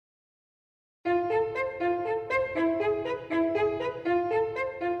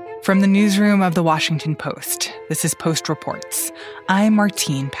From the newsroom of The Washington Post, this is Post Reports. I'm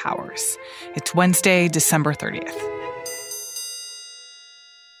Martine Powers. It's Wednesday, December 30th.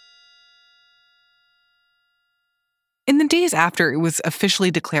 In the days after it was officially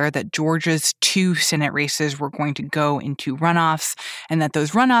declared that Georgia's 2 Senate races were going to go into runoffs and that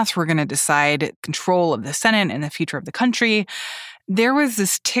those runoffs were going to decide control of the Senate and the future of the country, there was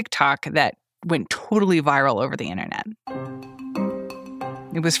this TikTok that went totally viral over the internet.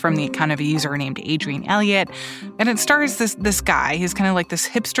 It was from the account of a user named Adrian Elliott, and it stars this guy. He's kind of like this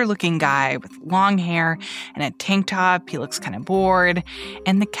hipster-looking guy with long hair and a tank top. He looks kind of bored.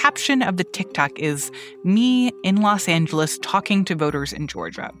 And the caption of the TikTok is, "Me in Los Angeles talking to voters in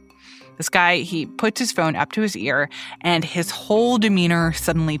Georgia." This guy, he puts his phone up to his ear, and his whole demeanor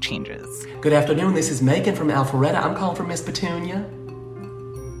suddenly changes. Good afternoon, this is Megan from Alpharetta. I'm calling for Miss Petunia.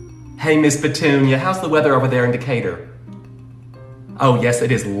 Hey, Miss Petunia, how's the weather over there in Decatur? Oh, yes,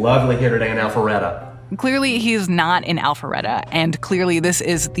 it is lovely here today in Alpharetta. Clearly, he's not in Alpharetta, and clearly this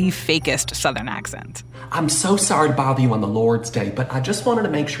is the fakest Southern accent. I'm so sorry to bother you on the Lord's Day, but I just wanted to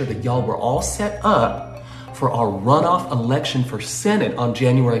make sure that y'all were all set up for our runoff election for Senate on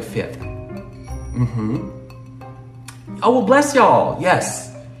January 5th. Oh, well, bless y'all.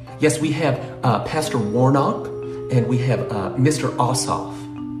 Yes. Yes, we have Pastor Warnock, and we have Mr. Ossoff.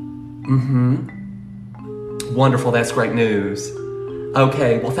 Wonderful, that's great news.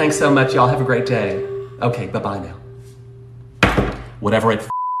 Okay, well, thanks so much, y'all. Have a great day. Okay, bye-bye now. Whatever it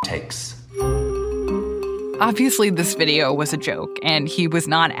takes. Obviously, this video was a joke, and he was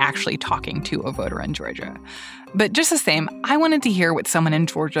not actually talking to a voter in Georgia. But just the same, I wanted to hear what someone in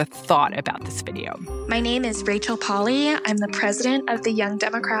Georgia thought about this video. My name is Rachel Pauley. I'm the president of the Young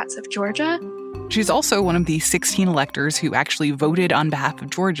Democrats of Georgia. She's also one of the 16 electors who actually voted on behalf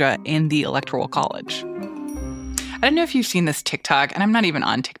of Georgia in the Electoral College. I don't know if you've seen this TikTok, and I'm not even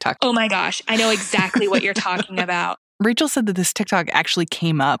on TikTok. Oh my gosh, I know exactly what you're talking about. Rachel said that this TikTok actually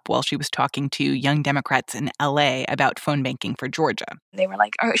came up while she was talking to young Democrats in LA about phone banking for Georgia. They were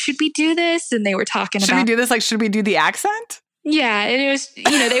like, oh, should we do this? And they were talking about... Should we do this? Like, should we do the accent? Yeah, and it was,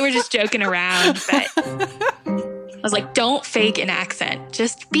 they were just joking around. But I was like, don't fake an accent.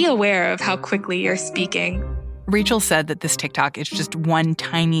 Just be aware of how quickly you're speaking. Rachel said that this TikTok is just one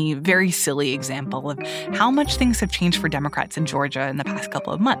tiny, very silly example of how much things have changed for Democrats in Georgia in the past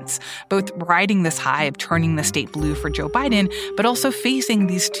couple of months, both riding this high of turning the state blue for Joe Biden, but also facing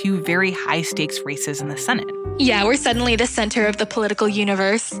these 2 very high-stakes races in the Senate. Yeah, we're suddenly the center of the political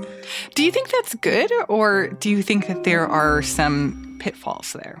universe. Do you think that's good, or do you think that there are some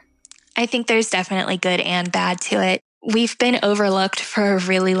pitfalls there? I think there's definitely good and bad to it. We've been overlooked for a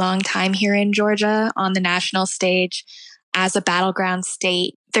really long time here in Georgia on the national stage as a battleground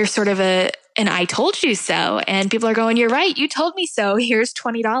state. There's sort of an I told you so. And people are going, you're right, you told me so. Here's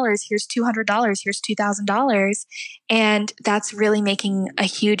 $20, here's $200, here's $2,000. And that's really making a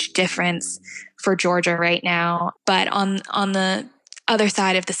huge difference for Georgia right now. But on the other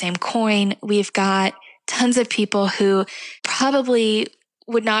side of the same coin, we've got tons of people who probably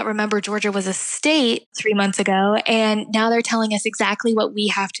would not remember Georgia was a state 3 months ago, and now they're telling us exactly what we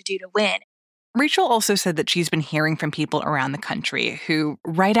have to do to win. Rachel also said that she's been hearing from people around the country who,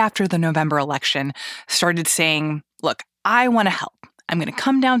 right after the November election, started saying, look, I want to help. I'm going to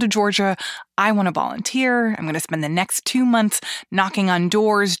come down to Georgia. I want to volunteer. I'm going to spend the next 2 months knocking on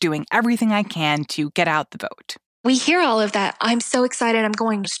doors, doing everything I can to get out the vote. We hear all of that. I'm so excited. I'm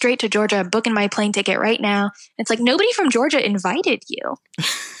going straight to Georgia. I'm booking my plane ticket right now. It's like, nobody from Georgia invited you.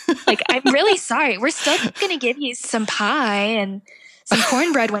 Like, I'm really sorry. We're still going to give you some pie and some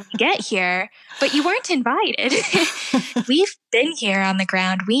cornbread when you get here, but you weren't invited. We've been here on the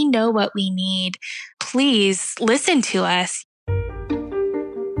ground. We know what we need. Please listen to us.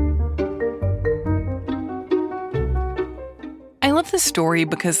 I love this story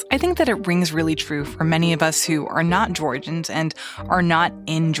because I think that it rings really true for many of us who are not Georgians and are not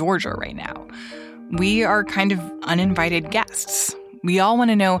in Georgia right now. We are kind of uninvited guests. We all want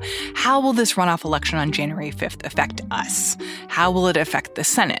to know, how will this runoff election on January 5th affect us? How will it affect the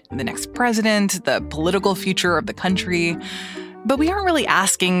Senate, the next president, the political future of the country? But we aren't really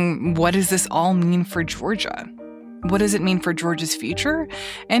asking, what does this all mean for Georgia? What does it mean for Georgia's future?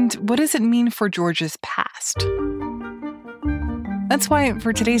 And what does it mean for Georgia's past? That's why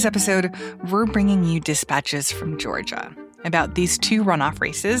for today's episode, we're bringing you dispatches from Georgia about these 2 runoff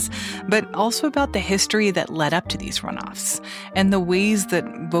races, but also about the history that led up to these runoffs and the ways that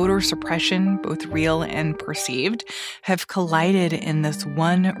voter suppression, both real and perceived, have collided in this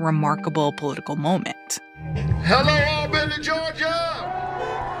one remarkable political moment. Hello, Albany,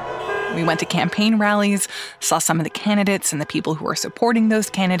 Georgia! We went to campaign rallies, saw some of the candidates and the people who are supporting those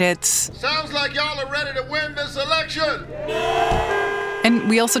candidates. Sounds like y'all are ready to win this election. And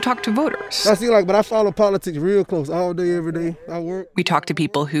we also talked to voters. But I follow politics real close all day, every day. I work. We talked to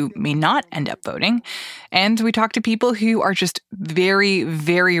people who may not end up voting. And we talked to people who are just very,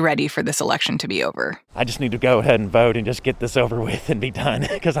 very ready for this election to be over. I just need to go ahead and vote and just get this over with and be done,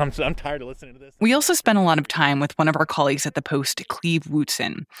 because I'm tired of listening to this. We also spent a lot of time with one of our colleagues at the Post, Cleve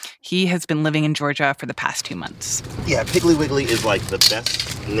Wootson. He has been living in Georgia for the past 2 months. Yeah, Piggly Wiggly is like the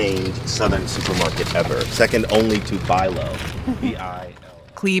best named Southern supermarket ever, second only to Bilo. B-I-L.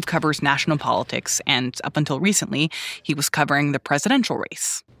 Cleve covers national politics, and up until recently, he was covering the presidential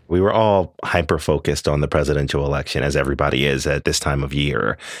race. We were all hyper-focused on the presidential election, as everybody is at this time of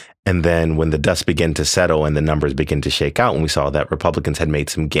year. And then when the dust began to settle and the numbers began to shake out, and we saw that Republicans had made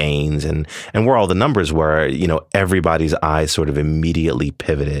some gains and where all the numbers were, everybody's eyes sort of immediately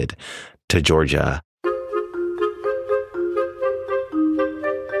pivoted to Georgia.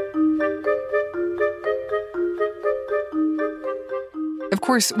 Of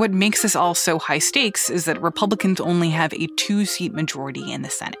course, what makes this all so high stakes is that Republicans only have a 2-seat majority in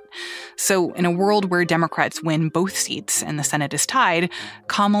the Senate. So in a world where Democrats win both seats and the Senate is tied,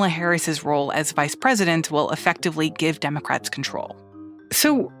 Kamala Harris's role as vice president will effectively give Democrats control.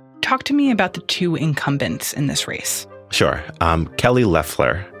 So talk to me about the 2 incumbents in this race. Sure. Kelly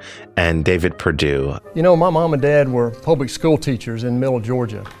Loeffler and David Perdue. My mom and dad were public school teachers in Middle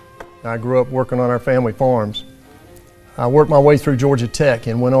Georgia. I grew up working on our family farms. I worked my way through Georgia Tech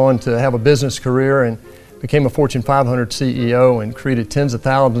and went on to have a business career and became a Fortune 500 CEO and created tens of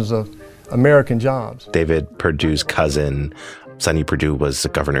thousands of American jobs. David Perdue's cousin, Sonny Perdue, was the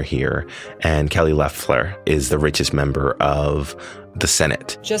governor here, and Kelly Loeffler is the richest member of the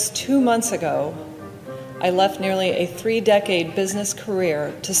Senate. Just 2 months ago, I left nearly a 3-decade business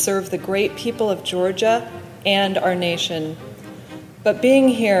career to serve the great people of Georgia and our nation. But being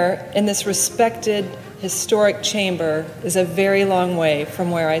here in this respected, historic chamber is a very long way from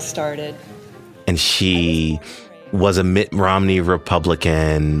where I started. And she was a Mitt Romney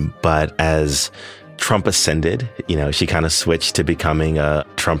Republican, but as Trump ascended, she kind of switched to becoming a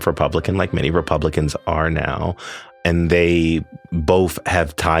Trump Republican, like many Republicans are now. And they both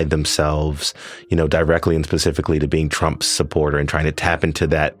have tied themselves, directly and specifically to being Trump's supporter and trying to tap into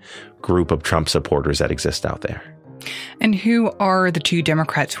that group of Trump supporters that exist out there. And who are the 2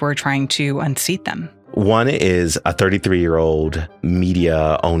 Democrats who are trying to unseat them? One is a 33-year-old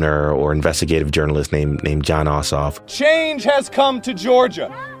media owner or investigative journalist named Jon Ossoff. Change has come to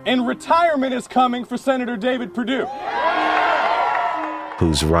Georgia, and retirement is coming for Senator David Perdue,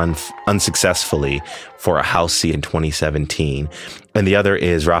 who's run unsuccessfully for a House seat in 2017. And the other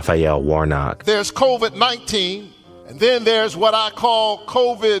is Raphael Warnock. There's COVID-19, and then there's what I call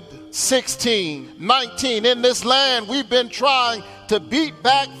COVID-16. 19. In this land, we've been trying to beat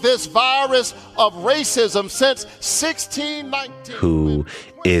back this virus of racism since 1619. Who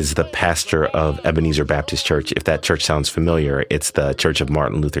is the pastor of Ebenezer Baptist Church. If that church sounds familiar, it's the Church of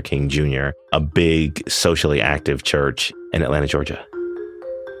Martin Luther King Jr., a big socially active church in Atlanta, Georgia.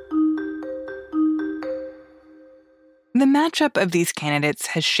 The matchup of these candidates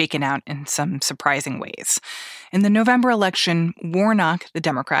has shaken out in some surprising ways. In the November election, Warnock, the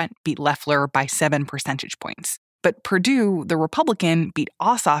Democrat, beat Loeffler by 7 percentage points. But Perdue, the Republican, beat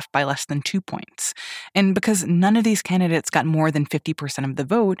Ossoff by less than 2 points. And because none of these candidates got more than 50% of the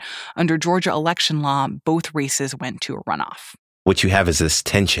vote, under Georgia election law, both races went to a runoff. What you have is this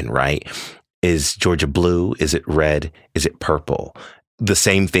tension, right? Is Georgia blue? Is it red? Is it purple? The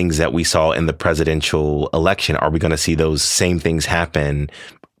same things that we saw in the presidential election, are we going to see those same things happen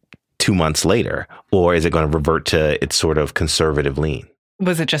 2 months later? Or is it going to revert to its sort of conservative lean?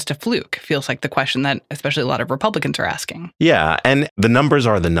 Was it just a fluke? Feels like the question that especially a lot of Republicans are asking. Yeah, and the numbers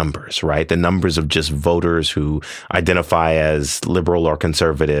are the numbers, right? The numbers of just voters who identify as liberal or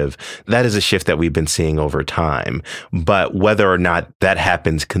conservative, that is a shift that we've been seeing over time. But whether or not that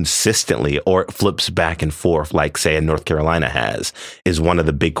happens consistently or it flips back and forth, like, say, in North Carolina has, is one of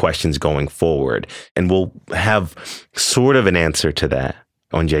the big questions going forward. And we'll have sort of an answer to that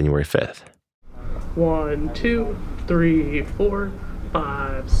on January 5th. 1, 2, 3, 4,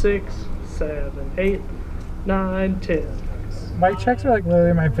 5, 6, 7, 8, 9, 10. Mic checks are like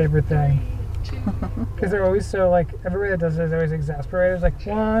literally my favorite thing. Because they're always so like, everybody that does it is always exasperated. It's like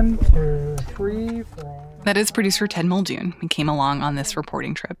 1, 2, 3, 4. That is producer Ted Muldoon. He came along on this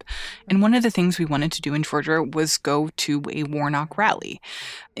reporting trip. And one of the things we wanted to do in Georgia was go to a Warnock rally.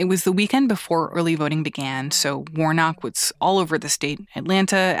 It was the weekend before early voting began, so Warnock was all over the state: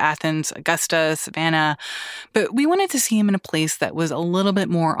 Atlanta, Athens, Augusta, Savannah. But we wanted to see him in a place that was a little bit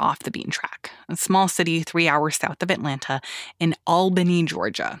more off the beaten track. A small city 3 hours south of Atlanta in Albany,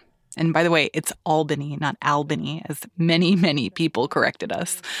 Georgia. And by the way, it's Albany, not Albany, as many, many people corrected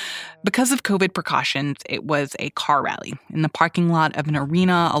us. Because of COVID precautions, it was a car rally in the parking lot of an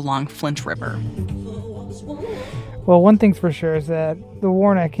arena along Flint River. Well, one thing's for sure is that the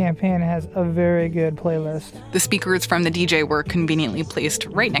Warnock campaign has a very good playlist. The speakers from the DJ were conveniently placed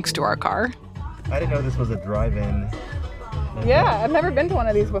right next to our car. I didn't know this was a drive-in. Yeah, I've never been to one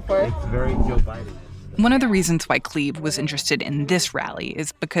of these before. It's very Joe Biden. One of the reasons why Cleve was interested in this rally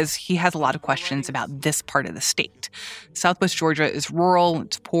is because he has a lot of questions about this part of the state. Southwest Georgia is rural,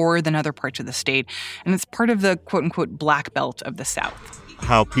 it's poorer than other parts of the state, and it's part of the quote-unquote black belt of the South.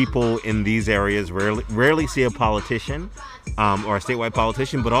 How people in these areas rarely see a politician or a statewide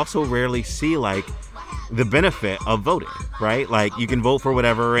politician, but also rarely see, like, the benefit of voting, right? Like, you can vote for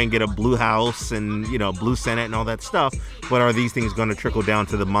whatever and get a blue house and, you know, blue Senate and all that stuff, but are these things going to trickle down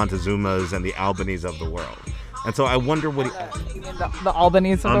to the Montezumas and the Albanese of the world? And so I wonder what... The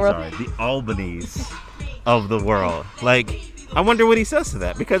Albanese of the world? I'm sorry, the Albanese of the world. Like, I wonder what he says to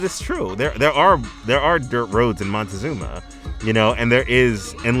that, because it's true. There are dirt roads in Montezuma, you know, and there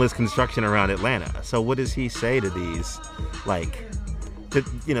is endless construction around Atlanta. So what does he say to these, like... to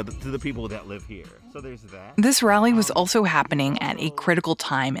the people that live here. So there's that. This rally was also happening at a critical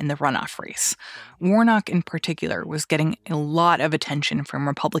time in the runoff race. Warnock, in particular, was getting a lot of attention from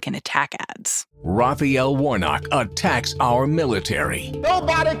Republican attack ads. Raphael Warnock attacks our military.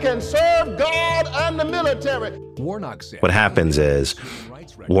 Nobody can serve God and the military. Warnock said. What happens is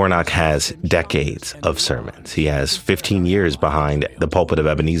Warnock has decades of sermons. He has 15 years behind the pulpit of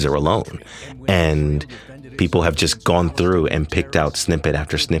Ebenezer alone. And people have just gone through and picked out snippet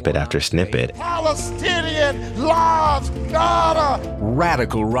after snippet after snippet. Palestinian lives matter.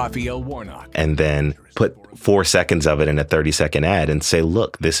 Radical Raphael Warnock. And then put 4 seconds of it in a 30-second ad and say,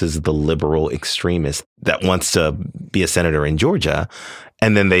 look, this is the liberal extremist that wants to be a senator in Georgia.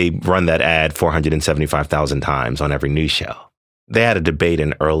 And then they run that ad 475,000 times on every news show. They had a debate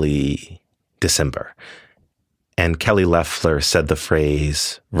in early December. And Kelly Loeffler said the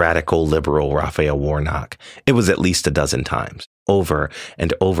phrase, radical liberal Raphael Warnock. It was at least a dozen times, over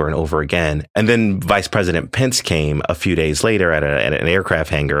and over and over again. And then Vice President Pence came a few days later at an aircraft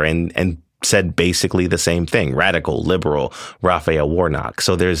hangar and said basically the same thing, radical liberal Raphael Warnock.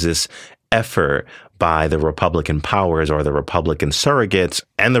 So there's this effort by the Republican powers or the Republican surrogates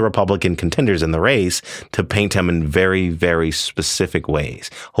and the Republican contenders in the race to paint him in very, very specific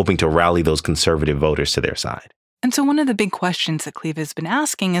ways, hoping to rally those conservative voters to their side. And so one of the big questions that Cleve has been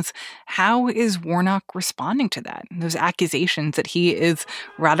asking is, how is Warnock responding to that? Those accusations that he is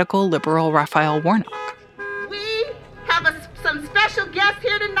radical liberal Raphael Warnock. We have some special guests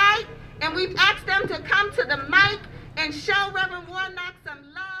here tonight, and we've asked them to come to the mic and show Reverend Warnock some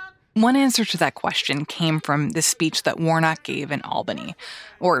love. One answer to that question came from the speech that Warnock gave in Albany,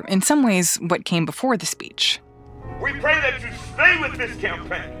 or in some ways, what came before the speech. We pray that you stay with this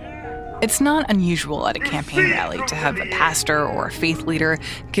campaign. It's not unusual at a campaign rally to have a pastor or a faith leader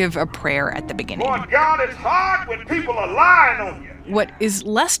give a prayer at the beginning. Lord God, it's hard when people are lying on you. What is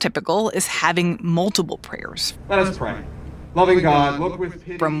less typical is having multiple prayers. Let us pray. Loving God, look with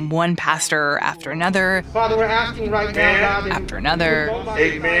pity. From one pastor after another. Father, we're asking right now, God, after another.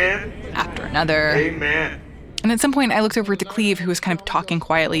 Amen. After another. Amen. And at some point, I looked over to Cleve, who was kind of talking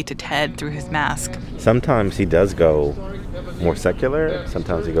quietly to Ted through his mask. Sometimes he does go more secular.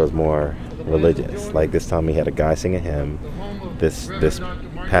 Sometimes he goes more religious. Like this time he had a guy sing a hymn. This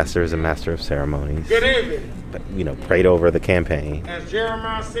pastor is a master of ceremonies. Good evening. You know, prayed over the campaign. As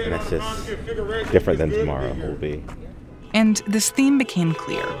Jeremiah said, and that's just different than tomorrow will be. And this theme became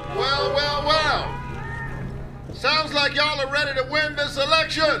clear. Well. Sounds like y'all are ready to win this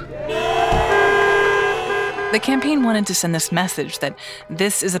election. The campaign wanted to send this message that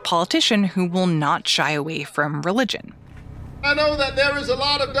this is a politician who will not shy away from religion. I know that there is a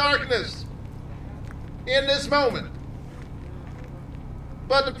lot of darkness in this moment.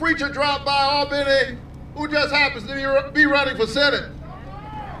 But the preacher dropped by Albany, who just happens to be running for Senate,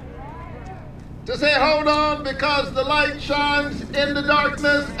 to say, hold on, because the light shines in the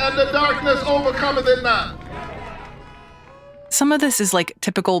darkness, and the darkness overcometh it not. Some of this is like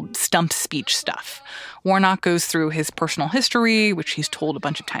typical stump speech stuff. Warnock goes through his personal history, which he's told a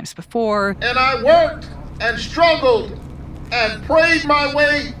bunch of times before. And I worked and struggled and prayed my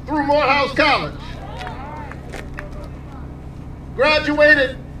way through Morehouse College.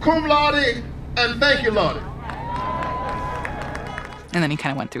 graduated cum laude, and thank you, Lord. And then he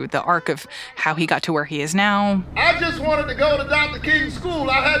kind of went through the arc of how he got to where he is now. I just wanted to go to Dr. King's school.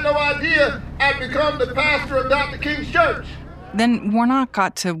 I had no idea I'd become the pastor of Dr. King's church. Then Warnock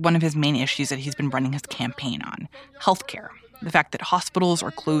got to one of his main issues that he's been running his campaign on, healthcare. The fact that hospitals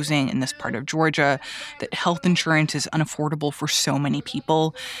are closing in this part of Georgia, that health insurance is unaffordable for so many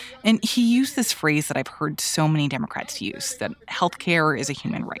people. And he used this phrase that I've heard so many Democrats use, that healthcare is a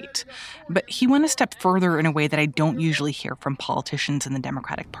human right. But he went a step further in a way that I don't usually hear from politicians in the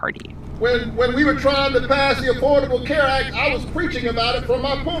Democratic Party. When we were trying to pass the Affordable Care Act, I was preaching about it from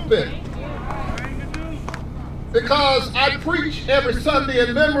my pulpit. Because I preach every Sunday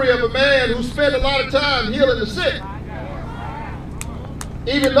in memory of a man who spent a lot of time healing the sick.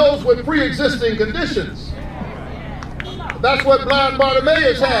 Even those with pre-existing conditions. That's what blind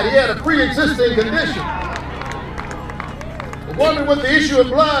Bartimaeus had. He had a pre-existing condition. The woman with the issue of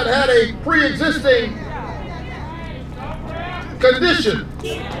blood had a pre-existing condition.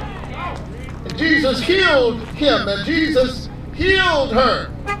 And Jesus healed him, and Jesus healed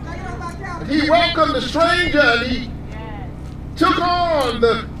her. And he welcomed the stranger, and he took on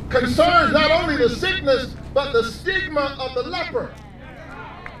the concerns, not only the sickness, but the stigma of the leper.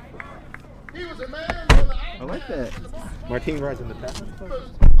 He was a man from the I like that. Martine rides in the past.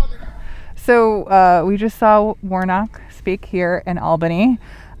 So we just saw Warnock speak here in Albany.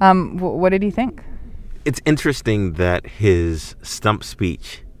 What did he think? It's interesting that his stump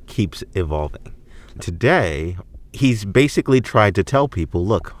speech keeps evolving. Today, he's basically tried to tell people,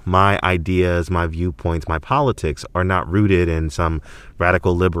 look, my ideas, my viewpoints, my politics are not rooted in some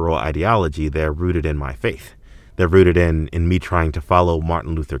radical liberal ideology. They're rooted in my faith. They're rooted in me trying to follow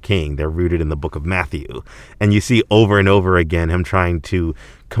Martin Luther King. They're rooted in the book of Matthew. And you see over and over again him trying to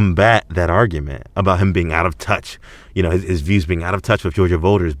combat that argument about him being out of touch, his views being out of touch with Georgia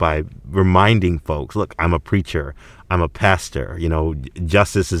voters by reminding folks, look, I'm a preacher, I'm a pastor,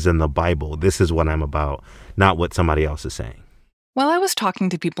 justice is in the Bible. This is what I'm about, not what somebody else is saying. While I was talking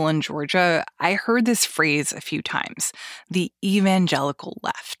to people in Georgia, I heard this phrase a few times, the evangelical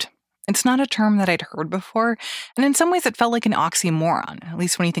left. It's not a term that I'd heard before, and in some ways it felt like an oxymoron, at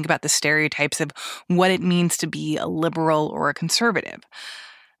least when you think about the stereotypes of what it means to be a liberal or a conservative.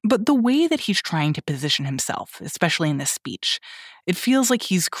 But the way that he's trying to position himself, especially in this speech, it feels like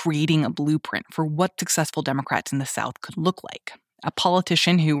he's creating a blueprint for what successful Democrats in the South could look like. A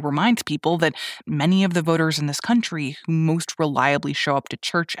politician who reminds people that many of the voters in this country who most reliably show up to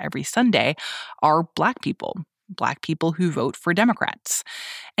church every Sunday are Black people who vote for Democrats.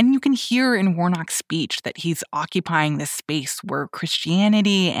 And you can hear in Warnock's speech that he's occupying this space where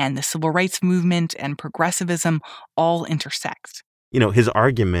Christianity and the civil rights movement and progressivism all intersect. His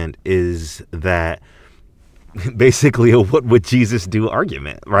argument is that basically a what would Jesus do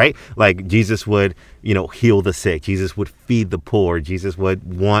argument, right? Like Jesus would, heal the sick. Jesus would feed the poor. Jesus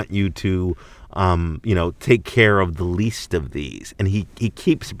would want you to take care of the least of these. And he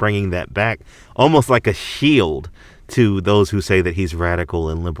keeps bringing that back almost like a shield to those who say that he's radical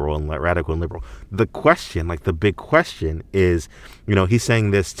and liberal. The question, the big question is, he's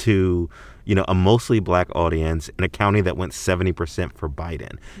saying this to, a mostly Black audience in a county that went 70% for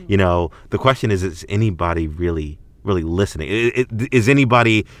Biden. The question is anybody really listening? Is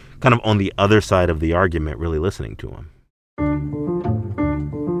anybody kind of on the other side of the argument really listening to him?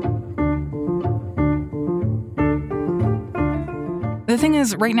 The thing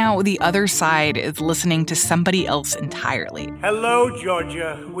is, right now, the other side is listening to somebody else entirely. Hello,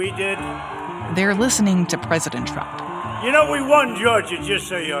 Georgia. We did. They're listening to President Trump. We won Georgia, just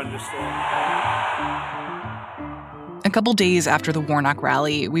so you understand. A couple days after the Warnock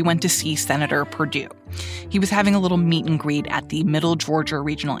rally, we went to see Senator Perdue. He was having a little meet and greet at the Middle Georgia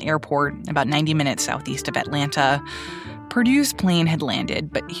Regional Airport, about 90 minutes southeast of Atlanta. Perdue's plane had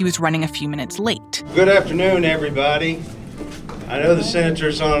landed, but he was running a few minutes late. Good afternoon, everybody. I know the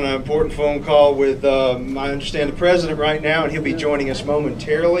senator's on an important phone call with, I understand, the president right now, and he'll be joining us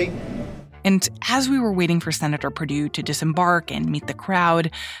momentarily. And as we were waiting for Senator Perdue to disembark and meet the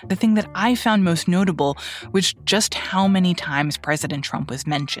crowd, the thing that I found most notable was just how many times President Trump was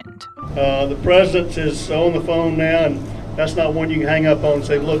mentioned. The president is on the phone now, and that's not one you can hang up on and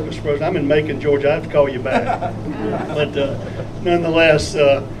say, look, Mr. President, I'm in Macon, Georgia. I have to call you back. But nonetheless,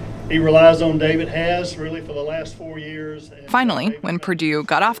 he relies on David Haas, really, for the last 4 years. Finally, when Perdue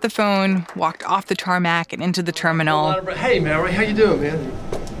got off the phone, walked off the tarmac and into the terminal... Hey, Mallory, how you doing, man?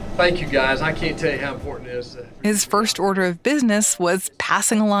 Thank you, guys. I can't tell you how important it is. His first order of business was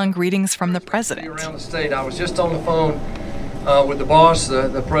passing along greetings from the president. Around the state, I was just on the phone with the boss,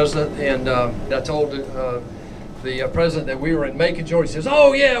 the president, and I told the president that we were in Macon, Georgia. He says,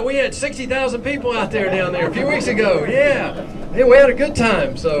 "Oh yeah, we had 60,000 people out there down there a few weeks ago. Yeah, we had a good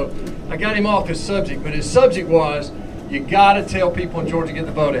time." So I got him off his subject, but his subject was, you got to tell people in Georgia to get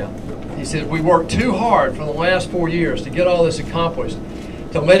the vote out. He said, we worked too hard for the last 4 years to get all this accomplished,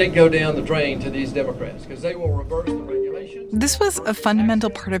 to let it go down the drain to these Democrats, because they will reverse the regulations. This was a fundamental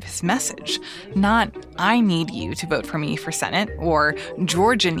part of his message. Not, I need you to vote for me for Senate, or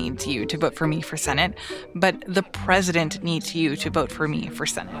Georgia needs you to vote for me for Senate, but the president needs you to vote for me for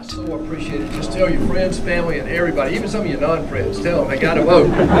Senate. I so appreciate it. Just tell your friends, family, and everybody, even some of your non-friends, tell them they got to vote.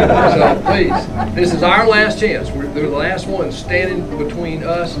 So please, this is our last chance. They're the last ones standing between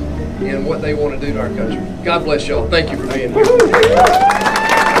us and what they want to do to our country. God bless y'all. Thank you for being here.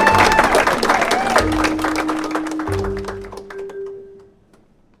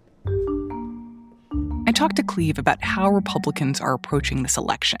 I talked to Cleve about how Republicans are approaching this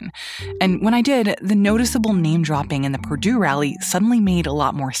election. And when I did, the noticeable name-dropping in the Purdue rally suddenly made a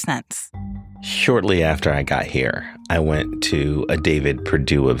lot more sense. Shortly after I got here, I went to a David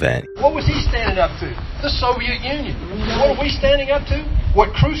Perdue event. What was he standing up to? The Soviet Union. What are we standing up to?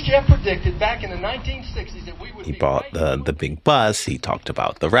 What Khrushchev predicted back in the 1960s that we would He bought the big bus. He talked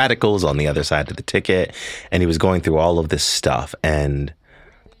about the radicals on the other side of the ticket. And he was going through all of this stuff. And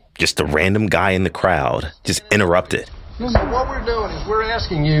just a random guy in the crowd just interrupted. So what we're doing is we're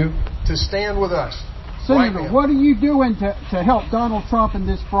asking you to stand with us. Senator, right, what are you doing to help Donald Trump in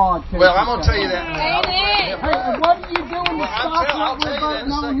this fraud case? Well, I'm going to tell you that in a minute. Hey, what are you doing to stop what we're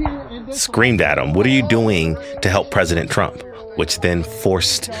voting on here in this? Screamed at him, what are you doing to help President Trump? Which then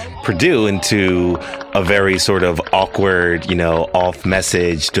forced Perdue into a very sort of awkward,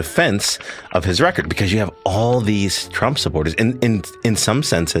 off-message defense of his record, because you have all these Trump supporters. In some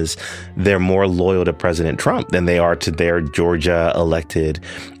senses, they're more loyal to President Trump than they are to their Georgia elected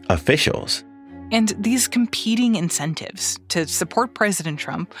officials. And these competing incentives to support President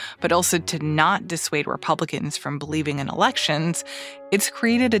Trump, but also to not dissuade Republicans from believing in elections, it's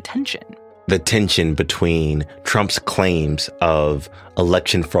created a tension. The tension between Trump's claims of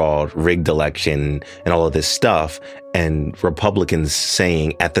election fraud, rigged election, and all of this stuff, and Republicans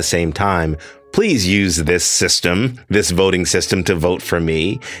saying at the same time, please use this system, this voting system, to vote for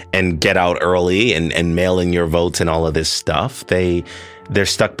me and get out early and mail in your votes and all of this stuff. They're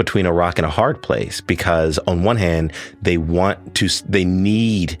stuck between a rock and a hard place, because on one hand, they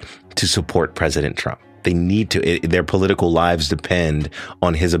need to support President Trump. They need to. Their political lives depend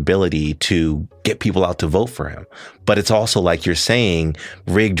on his ability to get people out to vote for him. But it's also, like you're saying,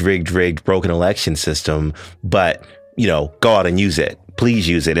 rigged, broken election system. But, go out and use it. Please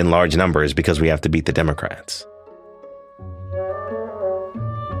use it in large numbers, because we have to beat the Democrats.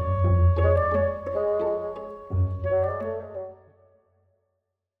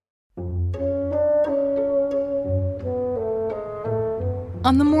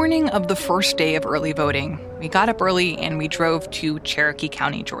 On the morning of the first day of early voting, we got up early and we drove to Cherokee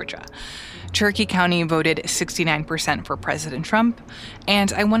County, Georgia. Cherokee County voted 69% for President Trump,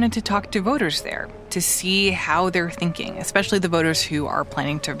 and I wanted to talk to voters there to see how they're thinking, especially the voters who are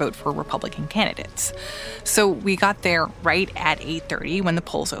planning to vote for Republican candidates. So we got there right at 8:30 when the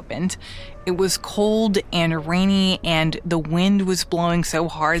polls opened. It was cold and rainy, and the wind was blowing so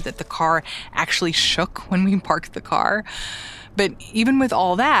hard that the car actually shook when we parked the car. But even with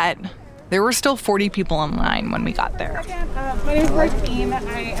all that, there were still 40 people in line when we got there. My name is Martine.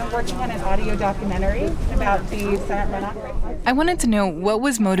 I am working on an audio documentary about the Senate runoff race. I wanted to know what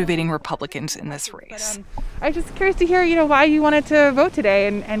was motivating Republicans in this race. I was just curious to hear, why you wanted to vote today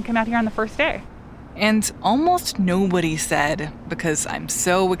and come out here on the first day. And almost nobody said, because I'm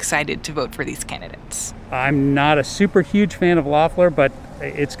so excited to vote for these candidates. I'm not a super huge fan of Loeffler, but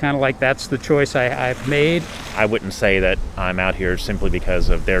it's kind of like that's the choice I've made. I wouldn't say that I'm out here simply because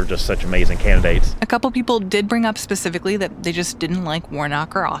they're just such amazing candidates. A couple people did bring up specifically that they just didn't like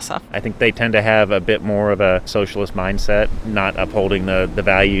Warnock or Ossoff. I think they tend to have a bit more of a socialist mindset, not upholding the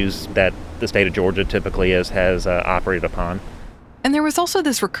values that the state of Georgia typically has operated upon. And there was also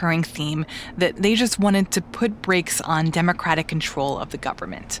this recurring theme that they just wanted to put brakes on Democratic control of the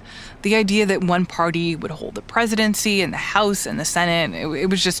government. The idea that one party would hold the presidency and the House and the Senate,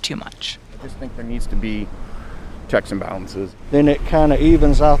 it was just too much. I just think there needs to be checks and balances. Then it kind of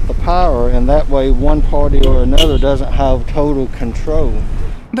evens out the power, and that way one party or another doesn't have total control.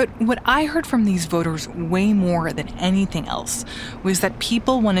 But what I heard from these voters way more than anything else was that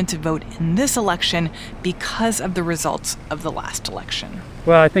people wanted to vote in this election because of the results of the last election.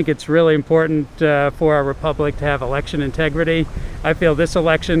 Well, I think it's really important for our republic to have election integrity. I feel this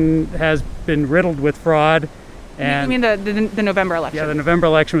election has been riddled with fraud. And you mean the November election? Yeah, the November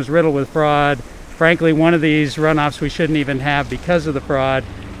election was riddled with fraud. frankly, one of these runoffs we shouldn't even have because of the fraud.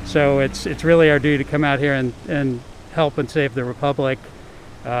 So it's really our duty to come out here and help and save the republic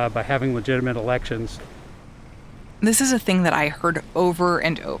by having legitimate elections. This is a thing that I heard over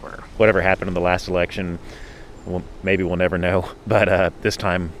and over. Whatever happened in the last election, well, maybe we'll never know. But this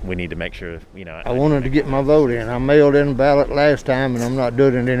time we need to make sure, I wanted to get my vote in. I mailed in a ballot last time, and I'm not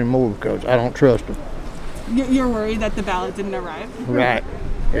doing it anymore because I don't trust them. You're worried that the ballot didn't arrive? Right.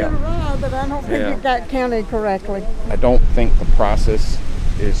 Yeah. It arrived, but I don't think it got counted correctly. I don't think the process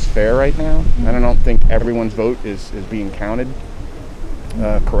is fair right now, and I don't think everyone's vote is being counted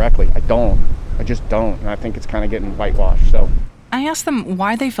correctly. I just don't, and I think it's kind of getting whitewashed. So I asked them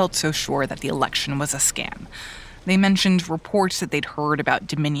why they felt so sure that the election was a scam. They mentioned reports that they'd heard about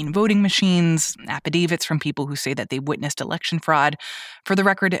Dominion voting machines, affidavits from people who say that they witnessed election fraud. For the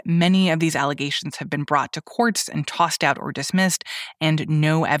record, many of these allegations have been brought to courts and tossed out or dismissed, and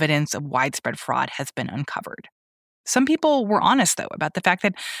no evidence of widespread fraud has been uncovered. Some people were honest, though, about the fact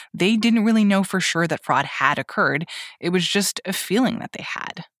that they didn't really know for sure that fraud had occurred. It was just a feeling that they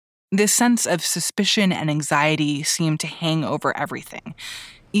had. This sense of suspicion and anxiety seemed to hang over everything.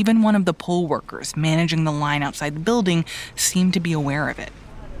 Even one of the poll workers managing the line outside the building seemed to be aware of it.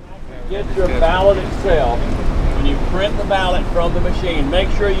 Get your ballot itself. When you print the ballot from the machine, make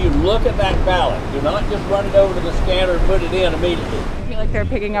sure you look at that ballot. Do not just run it over to the scanner and put it in immediately. I feel like they're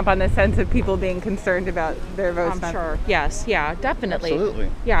picking up on the sense of people being concerned about their votes. I'm sure. Yes, yeah, definitely. Absolutely.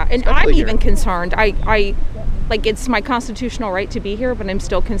 Yeah, and Especially I'm even here. concerned. I like, it's my constitutional right to be here, but I'm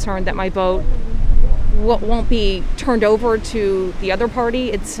still concerned that my vote won't be turned over to the other party.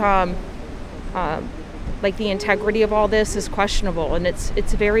 It's like the integrity of all this is questionable, and it's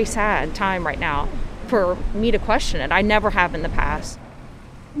a very sad time right now for me to question it. I never have in the past.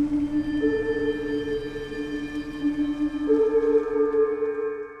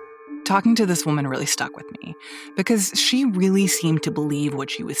 Talking to this woman really stuck with me because she really seemed to believe what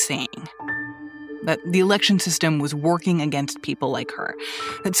she was saying. That the election system was working against people like her,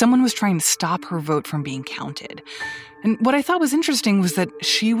 that someone was trying to stop her vote from being counted. And what I thought was interesting was that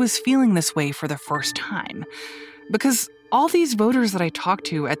she was feeling this way for the first time. Because all these voters that I talked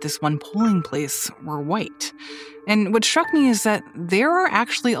to at this one polling place were white. And what struck me is that there are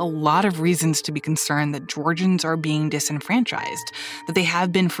actually a lot of reasons to be concerned that Georgians are being disenfranchised, that they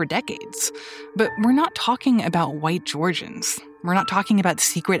have been for decades. But we're not talking about white Georgians. We're not talking about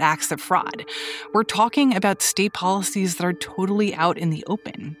secret acts of fraud. We're talking about state policies that are totally out in the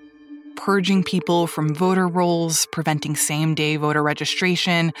open. Purging people from voter rolls, preventing same-day voter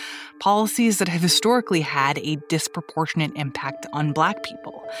registration, policies that have historically had a disproportionate impact on Black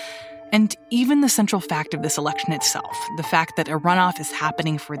people. And even the central fact of this election itself, the fact that a runoff is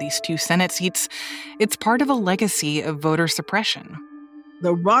happening for these 2 Senate seats, it's part of a legacy of voter suppression.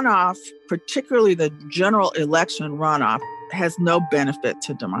 The runoff, particularly the general election runoff, has no benefit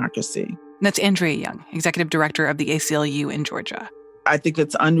to democracy. That's Andrea Young, executive director of the ACLU in Georgia. I think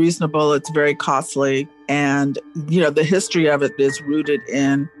it's unreasonable, it's very costly, and, the history of it is rooted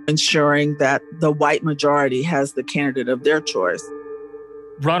in ensuring that the white majority has the candidate of their choice.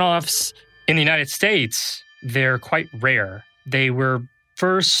 Runoffs in the United States, they're quite rare. They were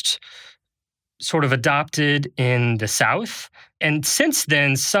first sort of adopted in the South, and since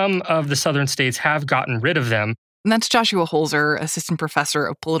then, some of the southern states have gotten rid of them. And that's Joshua Holzer, assistant professor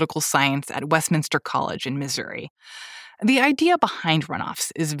of political science at Westminster College in Missouri. The idea behind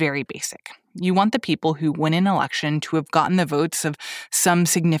runoffs is very basic. You want the people who win an election to have gotten the votes of some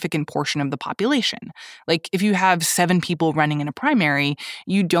significant portion of the population. Like, if you have 7 people running in a primary,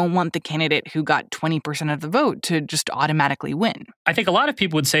 you don't want the candidate who got 20% of the vote to just automatically win. I think a lot of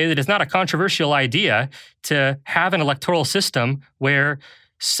people would say that it's not a controversial idea to have an electoral system where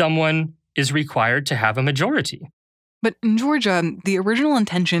someone is required to have a majority. But in Georgia, the original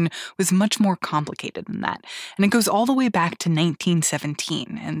intention was much more complicated than that, and it goes all the way back to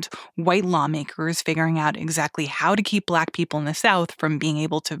 1917 and white lawmakers figuring out exactly how to keep Black people in the South from being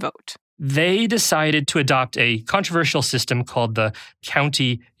able to vote. They decided to adopt a controversial system called the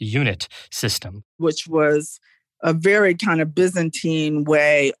county unit system, which was a very kind of Byzantine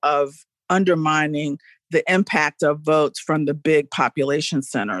way of undermining the impact of votes from the big population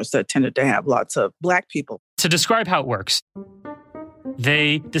centers that tended to have lots of Black people. To describe how it works,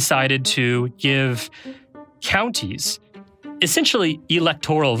 they decided to give counties essentially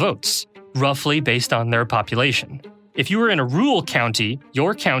electoral votes, roughly based on their population. If you were in a rural county,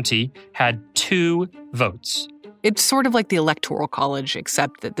 your county had 2 votes. It's sort of like the Electoral College,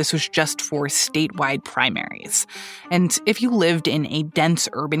 except that this was just for statewide primaries. And if you lived in a dense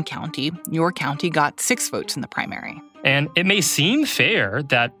urban county, your county got 6 votes in the primary. And it may seem fair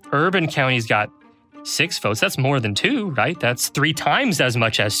that urban counties got 6 votes. That's more than 2, right? That's 3 times as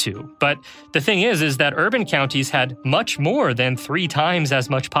much as 2. But the thing is that urban counties had much more than 3 times as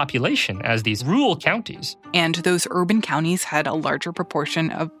much population as these rural counties. And those urban counties had a larger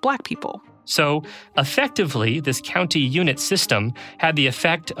proportion of Black people. So effectively, this county unit system had the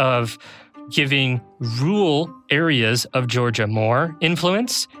effect of giving rural areas of Georgia more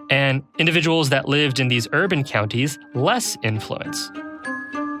influence and individuals that lived in these urban counties less influence.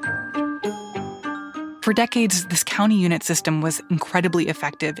 For decades, this county unit system was incredibly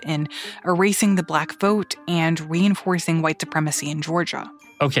effective in erasing the Black vote and reinforcing white supremacy in Georgia.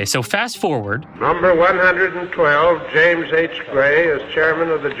 Okay, so fast forward. Number 112, James H. Gray, as chairman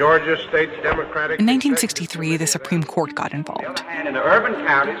of the Georgia State Democratic... In 1963, the Supreme Court got involved. And in the urban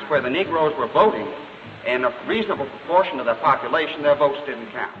counties where the Negroes were voting, in a reasonable proportion of their population, their votes didn't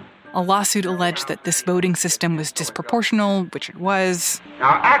count. A lawsuit alleged that this voting system was disproportional, which it was.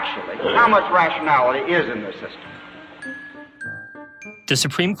 Now, actually, how much rationality is in this system? The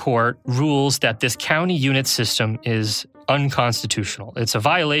Supreme Court rules that this county unit system is unconstitutional. It's a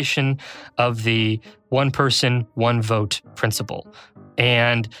violation of the one person, one vote principle.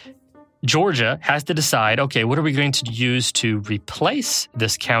 And Georgia has to decide, okay, what are we going to use to replace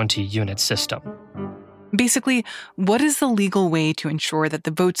this county unit system? Basically, what is the legal way to ensure that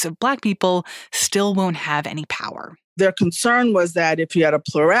the votes of Black people still won't have any power? Their concern was that if you had a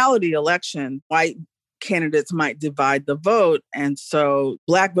plurality election, white candidates might divide the vote. And so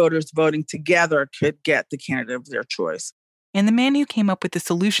Black voters voting together could get the candidate of their choice. And the man who came up with the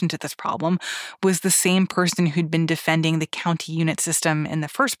solution to this problem was the same person who'd been defending the county unit system in the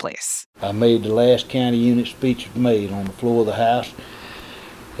first place. I made the last county unit speech made on the floor of the House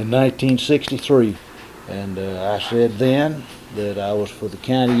in 1963. And I said then that I was for the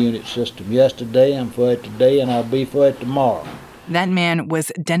county unit system yesterday, I'm for it today, and I'll be for it tomorrow. That man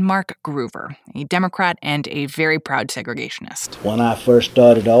was Denmark Groover, a Democrat and a very proud segregationist. When I first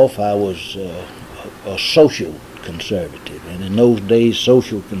started off, I was a social conservative. And in those days,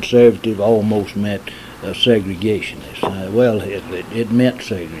 social conservative almost meant a segregationist. Well, it meant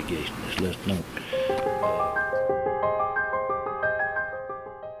segregationist, let's note.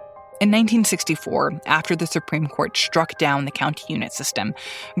 In 1964, after the Supreme Court struck down the county unit system,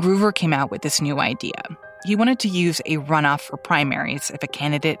 Groover came out with this new idea. He wanted to use a runoff for primaries if a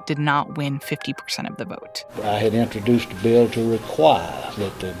candidate did not win 50% of the vote. I had introduced a bill to require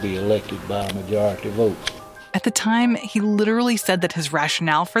that they be elected by a majority vote. At the time, he literally said that his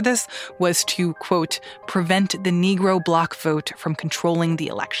rationale for this was to, quote, prevent the Negro Bloc vote from controlling the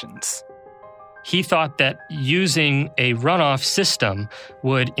elections. He thought that using a runoff system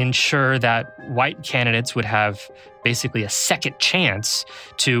would ensure that white candidates would have basically a second chance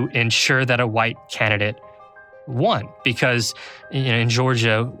to ensure that a white candidate won. Because in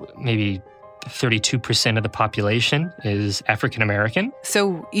Georgia, maybe 32% of the population is African American.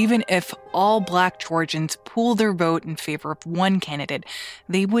 So even if all Black Georgians pool their vote in favor of one candidate,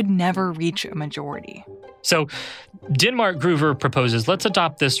 they would never reach a majority. So Denmark Groover proposes, let's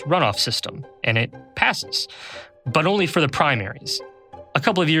adopt this runoff system, and it passes, but only for the primaries. A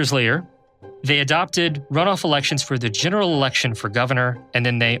couple of years later, they adopted runoff elections for the general election for governor, and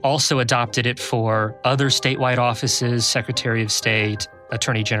then they also adopted it for other statewide offices, Secretary of State,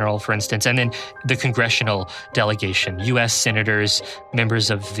 Attorney General, for instance, and then the congressional delegation, U.S. senators,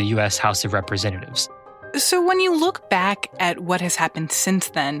 members of the U.S. House of Representatives. So when you look back at what has happened since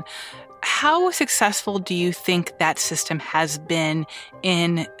then, how successful do you think that system has been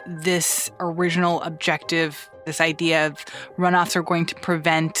in this original objective, this idea of runoffs are going to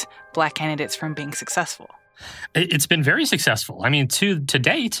prevent Black candidates from being successful? It's been very successful. I mean, to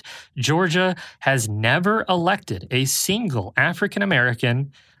date, Georgia has never elected a single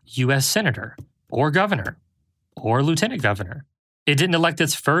African-American U.S. senator or governor or lieutenant governor. It didn't elect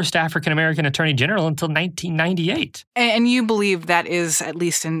its first African-American attorney general until 1998. And you believe that is at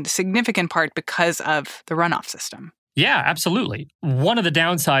least in significant part because of the runoff system? Yeah, absolutely. One of the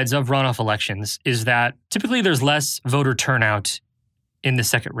downsides of runoff elections is that typically there's less voter turnout in the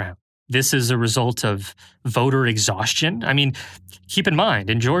second round. This is a result of voter exhaustion. I mean, keep in mind,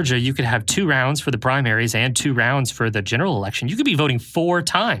 in Georgia, you could have 2 rounds for the primaries and 2 rounds for the general election. You could be voting 4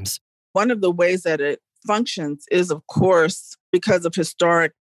 times. One of the ways that it functions is, of course, because of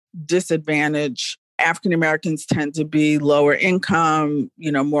historic disadvantage. African Americans tend to be lower income,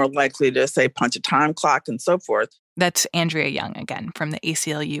 more likely to, say, punch a time clock and so forth. That's Andrea Young again from the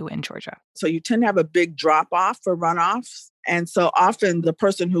ACLU in Georgia. So you tend to have a big drop off for runoffs. And so often the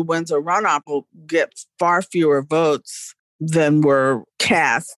person who wins a runoff will get far fewer votes than were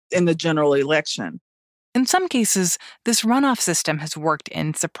cast in the general election. In some cases, this runoff system has worked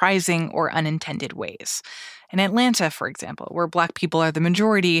in surprising or unintended ways. In Atlanta, for example, where Black people are the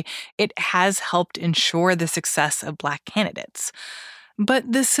majority, it has helped ensure the success of Black candidates.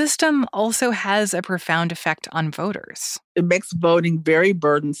 But the system also has a profound effect on voters. It makes voting very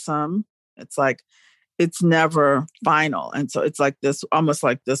burdensome. It's like it's never final. And so it's like this, almost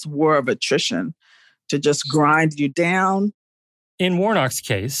like this war of attrition to just grind you down. In Warnock's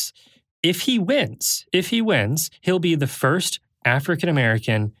case, if he wins, he'll be the first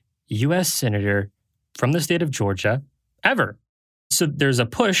African-American U.S. Senator from the state of Georgia ever. So there's a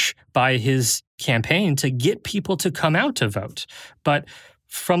push by his campaign to get people to come out to vote. But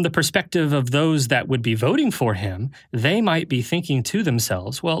from the perspective of those that would be voting for him, they might be thinking to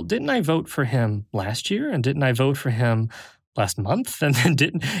themselves, well, didn't I vote for him last year? And didn't I vote for him last month?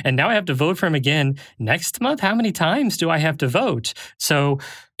 And now I have to vote for him again next month? How many times do I have to vote? So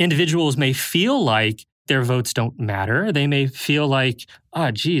individuals may feel like their votes don't matter. They may feel like,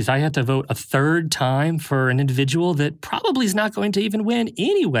 I had to vote a third time for an individual that probably is not going to even win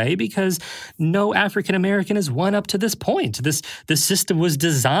anyway because no African American has won up to this point. This system was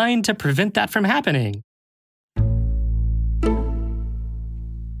designed to prevent that from happening.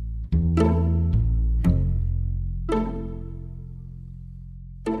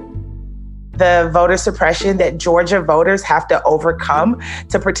 The voter suppression that Georgia voters have to overcome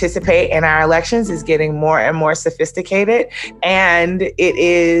to participate in our elections is getting more and more sophisticated, and it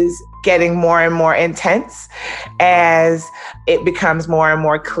is getting more and more intense as it becomes more and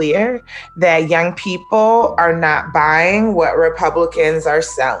more clear that young people are not buying what Republicans are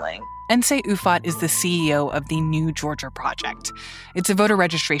selling. Nsé Ufot is the CEO of the New Georgia Project. It's a voter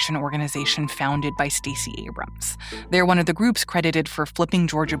registration organization founded by Stacey Abrams. They're one of the groups credited for flipping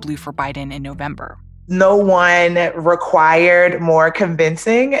Georgia blue for Biden in November. No one required more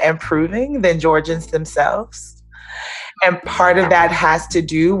convincing and proving than Georgians themselves. And part of that has to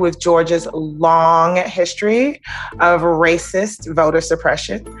do with Georgia's long history of racist voter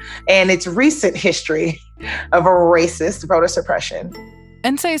suppression and its recent history of racist voter suppression.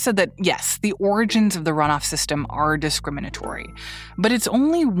 Nsé said that, yes, the origins of the runoff system are discriminatory, but it's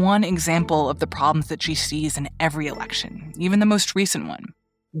only one example of the problems that she sees in every election, even the most recent one.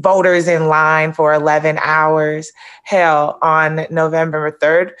 Voters in line for 11 hours. Hell, on November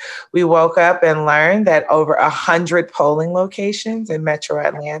 3rd, we woke up and learned that over 100 polling locations in Metro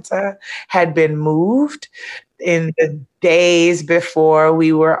Atlanta had been moved in the days before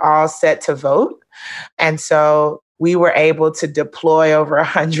we were all set to vote. And so we were able to deploy over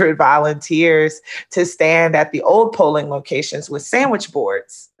 100 volunteers to stand at the old polling locations with sandwich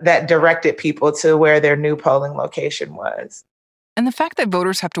boards that directed people to where their new polling location was. And the fact that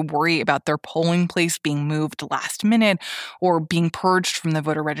voters have to worry about their polling place being moved last minute or being purged from the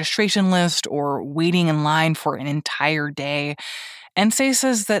voter registration list or waiting in line for an entire day, Nsé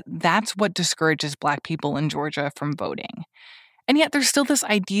says that that's what discourages Black people in Georgia from voting. And yet there's still this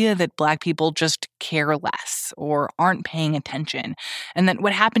idea that Black people just care less or aren't paying attention, and that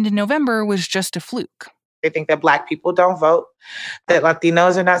what happened in November was just a fluke. They think that Black people don't vote, that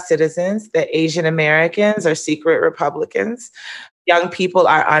Latinos are not citizens, that Asian Americans are secret Republicans, young people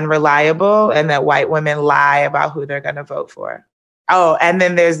are unreliable, and that white women lie about who they're going to vote for. Oh, and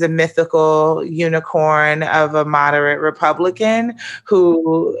then there's the mythical unicorn of a moderate Republican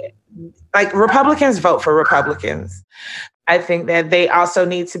who, Republicans vote for Republicans. I think that they also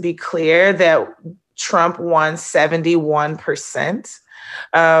need to be clear that Trump won 71%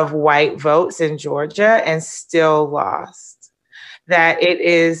 of white votes in Georgia and still lost. That it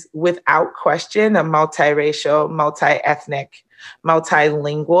is without question a multiracial, multi-ethnic,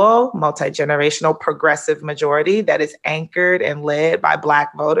 multilingual, multi-generational progressive majority that is anchored and led by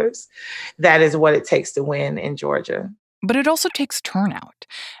Black voters. That is what it takes to win in Georgia. But it also takes turnout,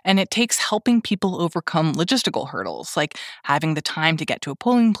 and it takes helping people overcome logistical hurdles, like having the time to get to a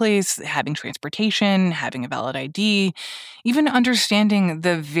polling place, having transportation, having a valid ID, even understanding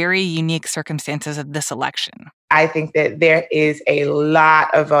the very unique circumstances of this election. I think that there is a lot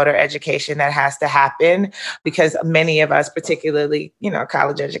of voter education that has to happen because many of us, particularly,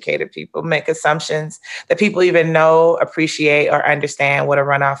 college-educated people, make assumptions that people even know, appreciate, or understand what a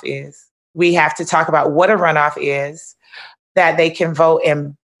runoff is. We have to talk about what a runoff is, that they can vote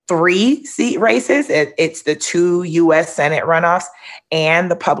in 3 seat races. It's the 2 U.S. Senate runoffs and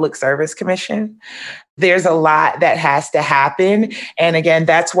the Public Service Commission. There's a lot that has to happen. And again,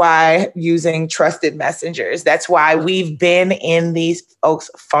 that's why using trusted messengers, that's why we've been in these folks'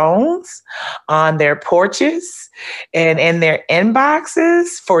 phones, on their porches, and in their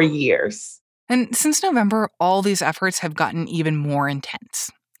inboxes for years. And since November, all these efforts have gotten even more intense.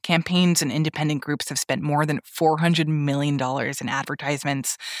 Campaigns and independent groups have spent more than $400 million in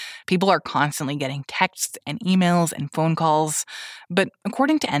advertisements. People are constantly getting texts and emails and phone calls. But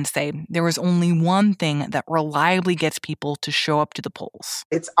according to NSA, there is only one thing that reliably gets people to show up to the polls.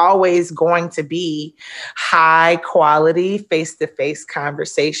 It's always going to be high quality face-to-face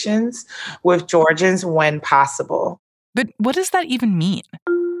conversations with Georgians when possible. But what does that even mean?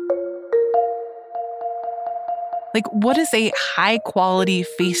 Like, what does a high-quality,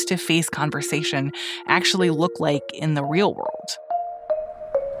 face-to-face conversation actually look like in the real world?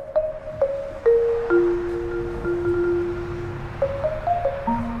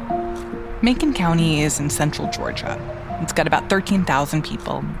 Macon County is in central Georgia. It's got about 13,000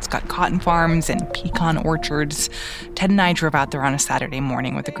 people. It's got cotton farms and pecan orchards. Ted and I drove out there on a Saturday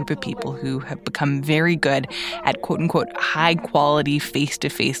morning with a group of people who have become very good at quote-unquote high-quality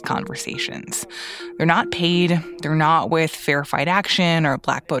face-to-face conversations. They're not paid. They're not with Fair Fight Action or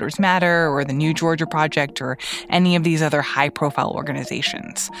Black Voters Matter or the New Georgia Project or any of these other high-profile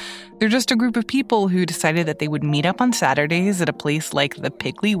organizations. They're just a group of people who decided that they would meet up on Saturdays at a place like the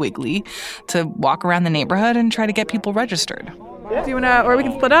Piggly Wiggly to walk around the neighborhood and try to get people registered. Do you want to, or we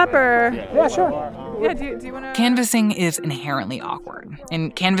can split up, or? Yeah, sure. Yeah, do you want to? Canvassing is inherently awkward.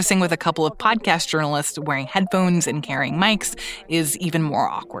 And canvassing with a couple of podcast journalists wearing headphones and carrying mics is even more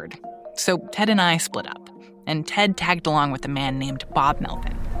awkward. So Ted and I split up. And Ted tagged along with a man named Bob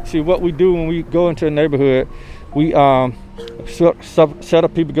Melvin. See, what we do when we go into a neighborhood, we set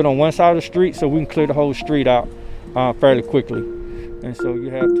up people get on one side of the street so we can clear the whole street out fairly quickly. And so you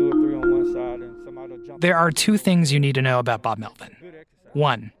have 2 or 3 on one side and somebody will jump. There are 2 things you need to know about Bob Melvin.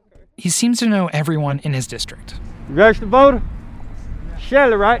 1, he seems to know everyone in his district. Registered voter?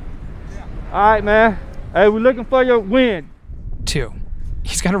 Shelley, right? All right, man. Hey, we're looking for your win. 2,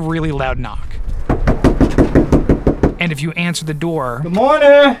 he's got a really loud knock. And if you answer the door, good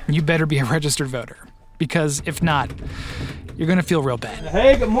morning, you better be a registered voter. Because if not, you're gonna feel real bad.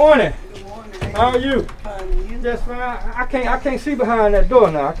 Hey, good morning. How are you? Just fine. I can't see behind that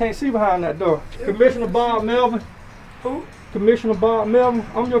door now. I can't see behind that door. Commissioner Bob Melvin. Who? Commissioner Bob Melvin.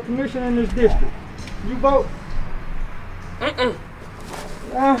 I'm your commissioner in this district. You vote?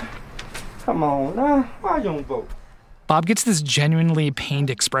 Come on now. Why you don't vote? Bob gets this genuinely pained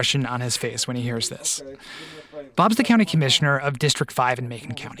expression on his face when he hears this. Bob's the county commissioner of District 5 in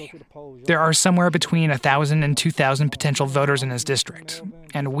Macon County. There are somewhere between 1,000 and 2,000 potential voters in his district.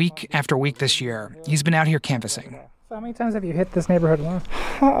 And week after week this year, he's been out here canvassing. So how many times have you hit this neighborhood once?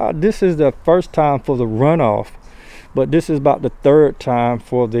 This is the first time for the runoff, but this is about the 3rd time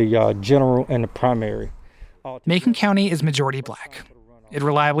for the general and the primary. Macon County is majority black. It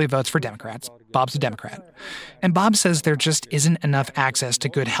reliably votes for Democrats. Bob's a Democrat. And Bob says there just isn't enough access to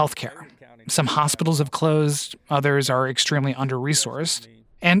good health care. Some hospitals have closed, others are extremely under-resourced,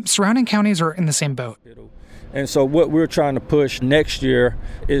 and surrounding counties are in the same boat. And so what we're trying to push next year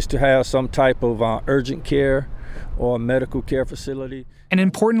is to have some type of urgent care or medical care facility. An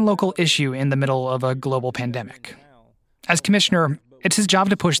important local issue in the middle of a global pandemic. As commissioner, it's his job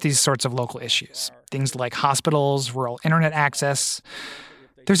to push these sorts of local issues, things like hospitals, rural internet access.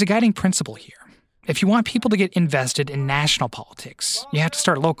 There's a guiding principle here. If you want people to get invested in national politics, you have to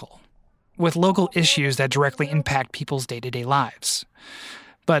start local, with local issues that directly impact people's day-to-day lives.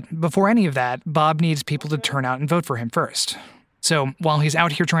 But before any of that, Bob needs people to turn out and vote for him first. So while he's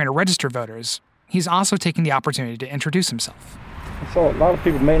out here trying to register voters, he's also taking the opportunity to introduce himself. So a lot of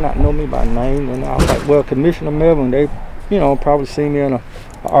people may not know me by name, and I was like, well, Commissioner Melvin, they, probably seen me in an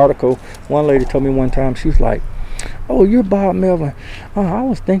article. One lady told me one time, she was like, oh, you're Bob Melvin. Oh, I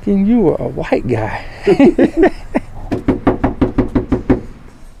was thinking you were a white guy.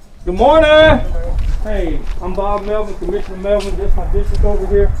 Good morning. Hey, I'm Bob Melvin, Commissioner Melvin. This is my district over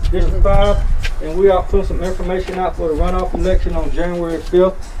here, District 5. And we are putting some information out for the runoff election on January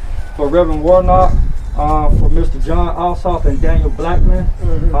 5th for Reverend Warnock, for Mr. John Ossoff and Daniel Blackman.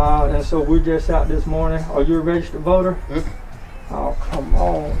 And so we're just out this morning. Are you a registered voter? Oh, come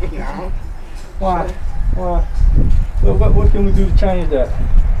on. Why? What can we do to change that?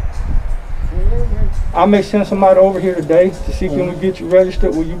 I may send somebody over here today to see can we get you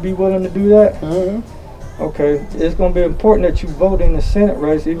registered. Will you be willing to do that? Okay, it's going to be important that you vote in the Senate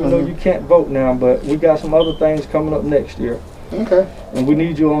race, even though you can't vote now, but we got some other things coming up next year. Okay. And we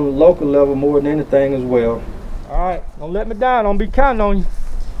need you on the local level more than anything as well. All right, don't let me down. Don't be counting on you.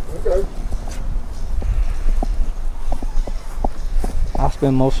 Okay. I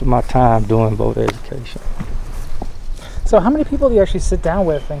spend most of my time doing voter education. So how many people do you actually sit down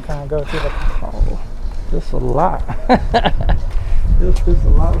with and kind of go through the... Oh, just a lot. just a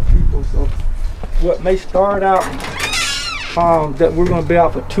lot of people. So what may start out that we're going to be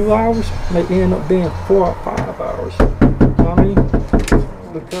out for 2 hours may end up being 4 or 5 hours. You know what I mean?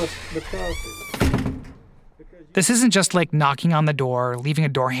 Because This isn't just like knocking on the door, leaving a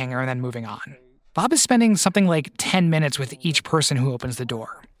door hanger, and then moving on. Bob is spending something like 10 minutes with each person who opens the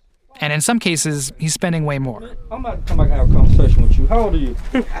door. And in some cases, he's spending way more. I'm about to come back and have a conversation with you. How old are you?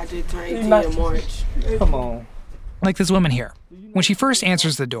 I just turned 18 in March. Come on. Like this woman here. When she first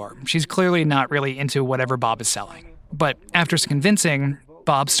answers the door, she's clearly not really into whatever Bob is selling. But after some convincing,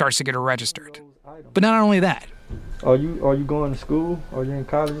 Bob starts to get her registered. But not only that. Are you going to school? Are you in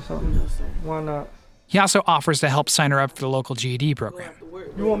college or something? No, sir. Why not? He also offers to help sign her up for the local GED program.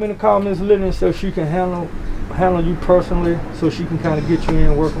 You want me to call Miss Lillian so she can handle you personally, so she can kind of get you in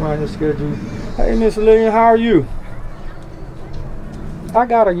and work around your schedule? Hey, Miss Lillian, how are you? I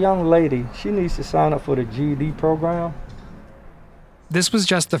got a young lady. She needs to sign up for the GED program. This was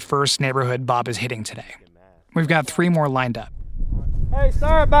just the first neighborhood Bob is hitting today. We've got 3 more lined up. Hey,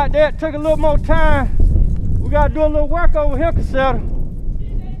 sorry about that. Took a little more time. We got to do a little work over here, Cassetta.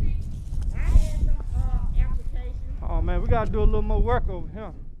 Oh, man, we got to do a little more work over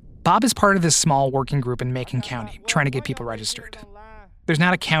here. Bob is part of this small working group in Macon County trying to get people registered. There's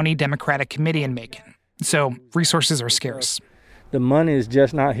not a county Democratic committee in Macon, so resources are scarce. The money is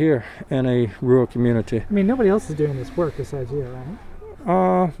just not here in a rural community. I mean, nobody else is doing this work besides you,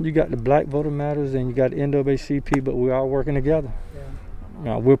 right? You got the Black Voter Matters and you got the NAACP, but we're all working together.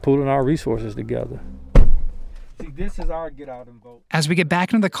 Yeah. We're pooling our resources together. See, this is our get out and vote. As we get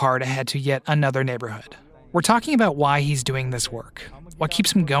back into the car to head to yet another neighborhood, we're talking about why he's doing this work, what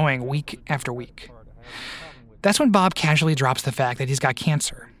keeps him going week after week. That's when Bob casually drops the fact that he's got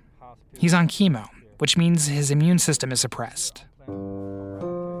cancer. He's on chemo, which means his immune system is suppressed.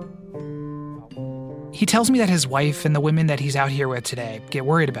 He tells me that his wife and the women that he's out here with today get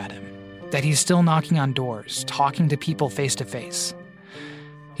worried about him, that he's still knocking on doors, talking to people face to face.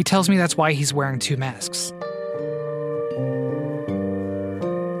 He tells me that's why he's wearing 2 masks.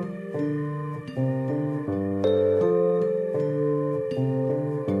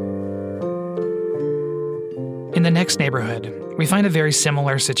 In the next neighborhood, we find a very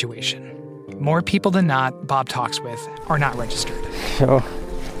similar situation. More people than not Bob talks with are not registered. So,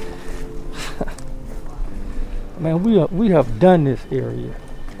 man, we have done this area.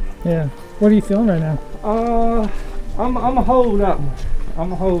 Yeah. What are you feeling right now? I'm gonna hold that one. I'm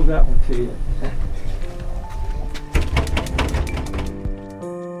gonna hold that one to you.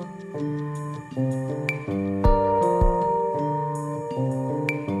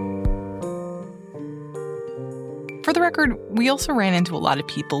 For the record, we also ran into a lot of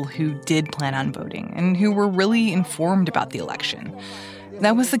people who did plan on voting and who were really informed about the election.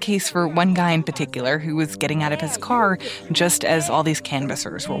 That was the case for one guy in particular who was getting out of his car just as all these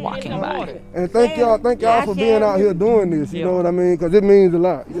canvassers were walking by. And thank y'all for being out here doing this, you know what I mean? Because it means a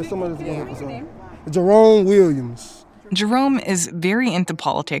lot. Yeah, somebody's going to help us out. Jerome Williams. Jerome is very into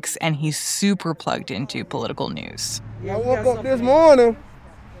politics and he's super plugged into political news. I woke up this morning,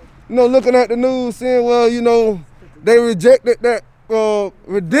 looking at the news saying, they rejected that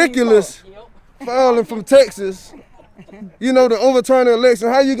ridiculous filing from Texas, to overturn the election.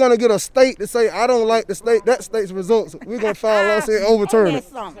 How you gonna get a state to say, I don't like that state's results? We're gonna file a lawsuit and overturn it.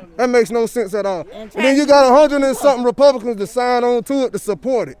 That makes no sense at all. And then you got 100 and something Republicans to sign on to it to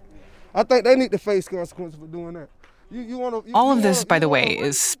support it. I think they need to face consequences for doing that. All of this, by the way,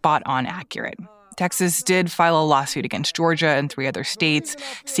 is spot on accurate. Texas did file a lawsuit against Georgia and 3 other states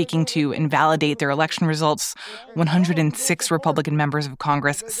seeking to invalidate their election results. 106 Republican members of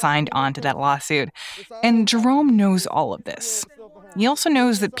Congress signed on to that lawsuit. And Jerome knows all of this. He also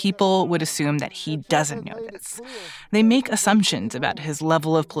knows that people would assume that he doesn't know this. They make assumptions about his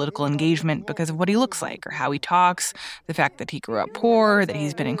level of political engagement because of what he looks like or how he talks, the fact that he grew up poor, that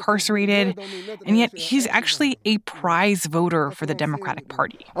he's been incarcerated, and yet he's actually a prize voter for the Democratic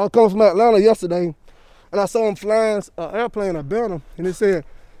Party. I come from Atlanta yesterday, and I saw him flying an airplane at Benham, and it said,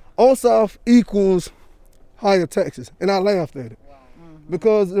 Ossoff equals higher taxes, and I laughed at it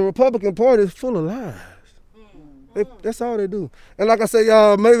because the Republican Party is full of lies. That's all they do. And like I say,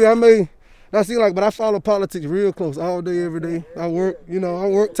 y'all, maybe I may not seem like, but I follow politics real close all day, every day. I work,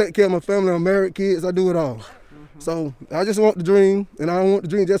 take care of my family. I'm married, kids, I do it all. So I just want the dream, and I don't want the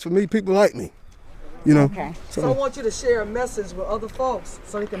dream just for me, people like me. Okay. So I want you to share a message with other folks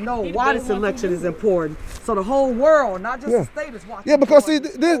so they can know why this election is important. So the whole world, not just the state, is watching. Yeah, because see,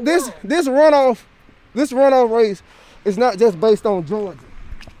 this runoff race is not just based on Georgia.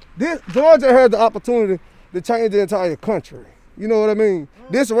 Georgia has the opportunity to change the entire country. You know what I mean?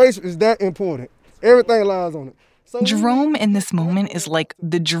 This race is that important. Everything lies on it. Jerome in this moment is like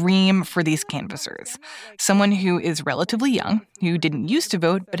the dream for these canvassers. Someone who is relatively young, who didn't used to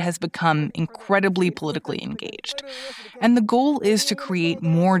vote, but has become incredibly politically engaged. And the goal is to create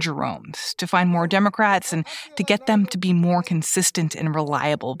more Jeromes, to find more Democrats, and to get them to be more consistent and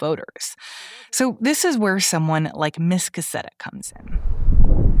reliable voters. So this is where someone like Miss Cassetta comes in.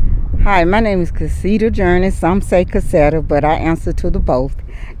 Hi, my name is Cassetta Journey. Some say Cassetta, but I answer to the both.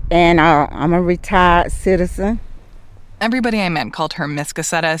 And I'm a retired citizen. Everybody I met called her Miss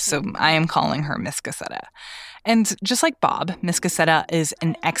Cassetta, so I am calling her Miss Cassetta. And just like Bob, Miss Cassetta is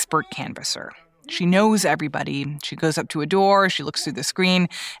an expert canvasser. She knows everybody. She goes up to a door, she looks through the screen,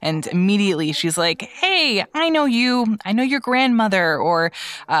 and immediately she's like, hey, I know you. I know your grandmother, or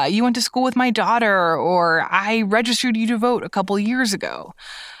you went to school with my daughter, or I registered you to vote a couple years ago.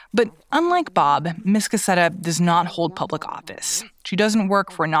 But unlike Bob, Miss Cassetta does not hold public office. She doesn't work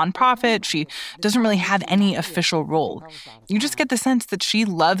for a nonprofit. She doesn't really have any official role. You just get the sense that she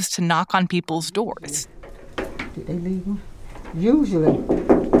loves to knock on people's doors. Did they leave them? Usually,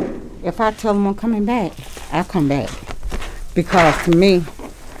 if I tell them I'm coming back, I'll come back. Because to me,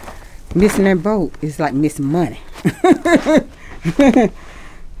 missing that vote is like missing money.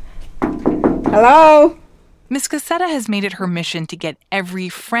 Hello? Miss Cassetta has made it her mission to get every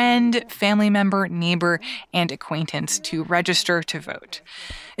friend, family member, neighbor, and acquaintance to register to vote.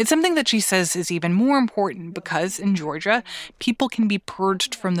 It's something that she says is even more important because in Georgia, people can be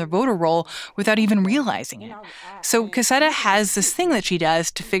purged from the voter roll without even realizing it. So Cassetta has this thing that she does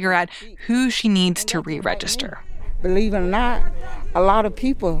to figure out who she needs to re-register. Believe it or not, a lot of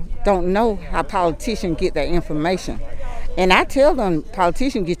people don't know how politicians get their information. And I tell them,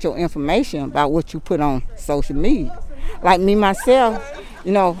 politicians get your information about what you put on social media. Like me, myself,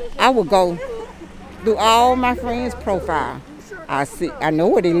 I would go through all my friends' profile. I know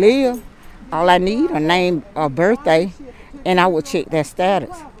where they live. All I need, a name, a birthday, and I would check their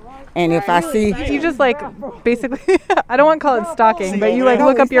status. And if I see... You just basically, I don't want to call it stalking, but you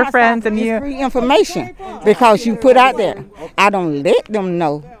look up your friends and you... It's free information because you put out there. I don't let them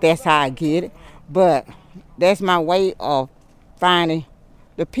know that's how I get it, but that's my way of finding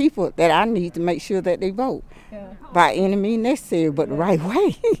the people that I need to make sure that they vote. By any means necessary, but the right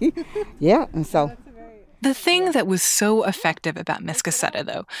way. Yeah, and so... The thing that was so effective about Miss Cassetta,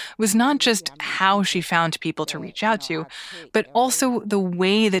 though, was not just how she found people to reach out to, but also the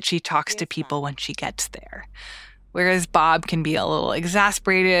way that she talks to people when she gets there. Whereas Bob can be a little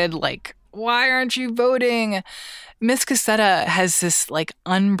exasperated, like, why aren't you voting? Miss Cassetta has this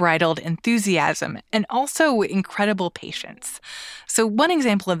unbridled enthusiasm and also incredible patience. So one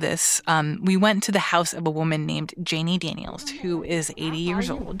example of this, we went to the house of a woman named Janie Daniels, who is 80 years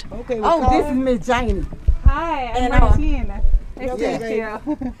old. Okay, this is Miss Janie. Hi, I'm Martine. Nice to meet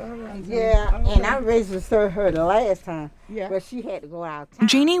you. Yeah, and I registered her the last time, but she had to go out of town.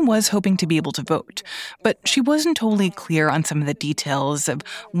 Janie was hoping to be able to vote, but she wasn't totally clear on some of the details of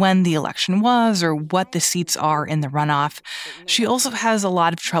when the election was or what the seats are in the runoff. She also has a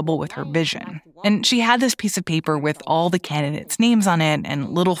lot of trouble with her vision. And she had this piece of paper with all the candidates' names on it and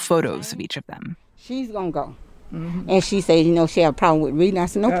little photos of each of them. She's going to go. Mm-hmm. And she said, she had a problem with reading. I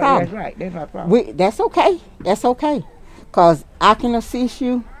said, no problem. That's right. That's my problem. That's okay. That's okay. Because I can assist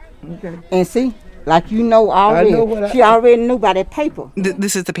you and see, already. She already knew by that paper.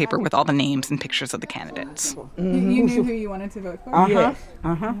 This is the paper with all the names and pictures of the candidates. Mm-hmm. You knew who you wanted to vote for? Uh-huh.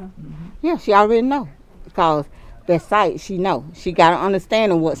 Mm-hmm. Yeah, she already know. Because that site, she know. She got an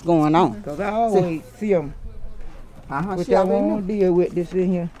understanding of what's going on. Because I always see them. Which I won't deal with this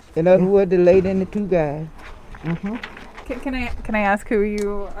in here. In other words, the lady and the two guys. Mm-hmm. Can I ask who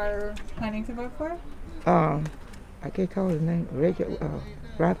you are planning to vote for? I can't call his name.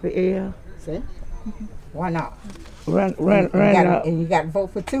 Raphael. See? Mm-hmm. Why not? Run out. And you got to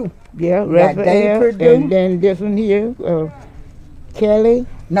vote for two. Yeah, Raphael. And then this one here, Kelly.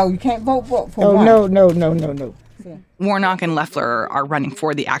 No, you can't vote for one. No. Warnock and Loeffler are running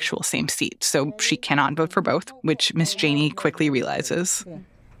for the actual same seat, so she cannot vote for both, which Miss Janie quickly realizes. Yeah.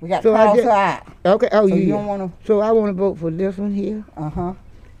 We got to cross her out. Okay, you don't want to... So I want to vote for this one here. Uh-huh.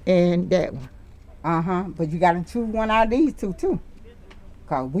 And that one. Uh-huh. But you got to choose one out of these two, too.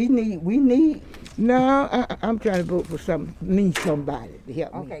 Because we need... No, I'm trying to vote for somebody to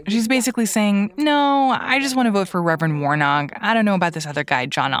help me. She's basically saying, no, I just want to vote for Reverend Warnock. I don't know about this other guy,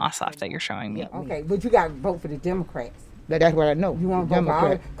 John Ossoff, that you're showing me. Okay, but you got to vote for the Democrats. That's what I know. You want to vote for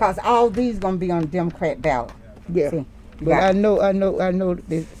all... Because all these going to be on the Democrat ballot. Yeah. See, but I know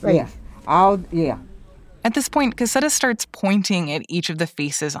this. Yeah. Yeah. At this point, Cassetta starts pointing at each of the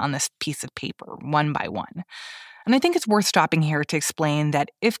faces on this piece of paper, one by one. And I think it's worth stopping here to explain that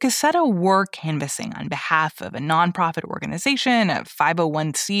if Cassetta were canvassing on behalf of a nonprofit organization, a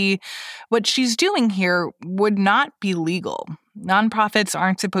 501c, what she's doing here would not be legal. Nonprofits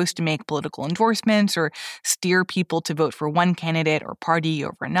aren't supposed to make political endorsements or steer people to vote for one candidate or party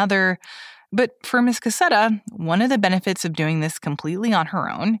over another. But for Ms. Cassetta, one of the benefits of doing this completely on her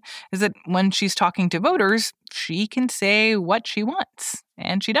own is that when she's talking to voters, she can say what she wants,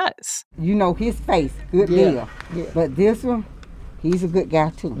 and she does. You know his face, good deal. Yeah. But this one, he's a good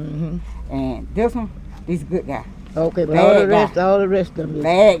guy too. Mm-hmm. And this one, he's a good guy. Okay, but bad all the rest of them,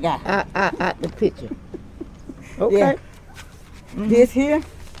 bad guy. Out the picture. Okay. Yeah. Mm-hmm. This here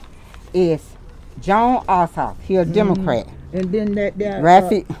is John Ossoff. He's a Democrat. And then that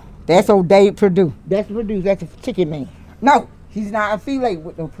Rafi. That's old Dave Perdue. That's Perdue. That's a chicken man. No, he's not affiliated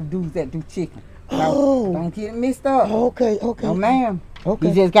with the Purdue's that do chicken. No, don't get it mixed up. Okay. No, ma'am. Okay.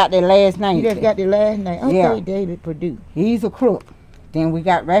 He just got their last name. He just got their last name. Okay, yeah. David Perdue. He's a crook. Then we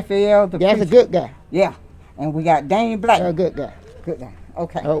got Raphael. That's a good guy. Yeah. And we got Dane Black. A good guy. Good guy.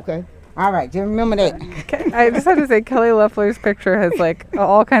 Okay. Okay. All right, just remember that. Okay. I just have to say, Kelly Loeffler's picture has like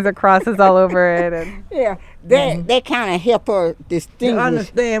all kinds of crosses all over it. And yeah, that kind of help her distinguish. To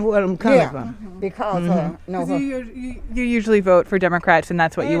understand where I'm coming from. Because you usually vote for Democrats, and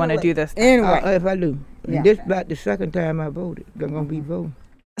that's what you want to do this time. Anyway. If I do. And this is about the second time I voted. I'm going to be voting.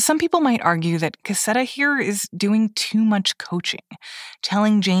 Some people might argue that Cassetta here is doing too much coaching,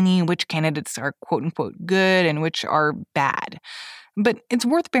 telling Janey which candidates are quote-unquote good and which are bad. But it's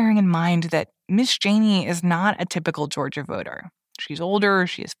worth bearing in mind that Miss Janey is not a typical Georgia voter. She's older,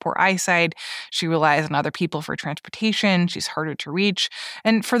 she has poor eyesight, she relies on other people for transportation, she's harder to reach,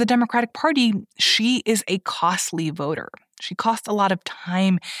 and for the Democratic Party, she is a costly voter. She costs a lot of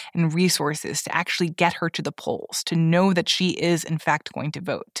time and resources to actually get her to the polls, to know that she is, in fact, going to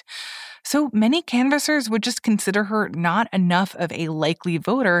vote. So many canvassers would just consider her not enough of a likely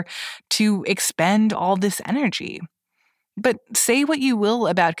voter to expend all this energy. But say what you will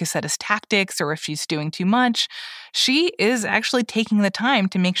about Cassetta's tactics or if she's doing too much, she is actually taking the time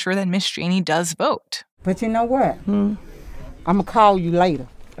to make sure that Miss Janey does vote. But you know what? I'm going to call you later.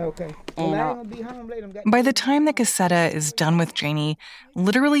 Okay. And, I ain't gonna be home later. By the time that Cassetta is done with Janey,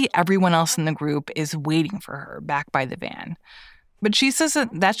 literally everyone else in the group is waiting for her back by the van. But she says that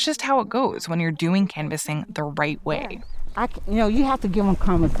that's just how it goes when you're doing canvassing the right way. You have to give them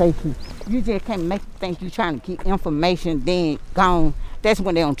conversation. You just can't make them think you're trying to keep information, then gone. That's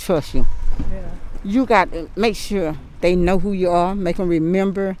when they don't trust you. Yeah. You got to make sure they know who you are, make them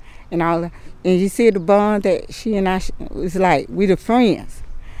remember and all that. And you see the bond that she and I, it's like we the friends.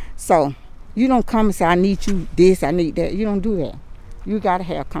 So you don't come and say, I need you this, I need that. You don't do that. You got to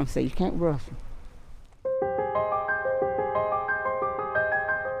have a conversation. You can't rush them.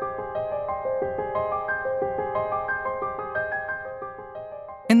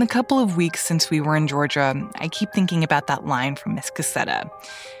 In the couple of weeks since we were in Georgia, I keep thinking about that line from Miss Cassetta.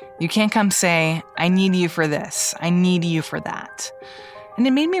 You can't come say, I need you for this, I need you for that. And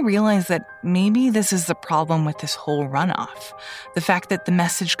it made me realize that maybe this is the problem with this whole runoff. The fact that the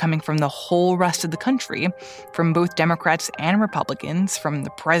message coming from the whole rest of the country, from both Democrats and Republicans, from the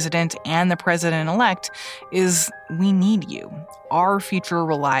president and the president-elect, is we need you. Our future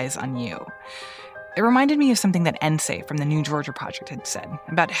relies on you. It reminded me of something that Nsé from the New Georgia Project had said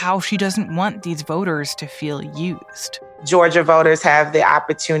about how she doesn't want these voters to feel used. Georgia voters have the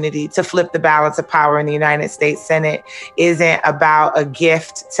opportunity to flip the balance of power in the United States Senate isn't about a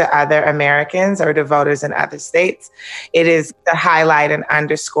gift to other Americans or to voters in other states. It is to highlight and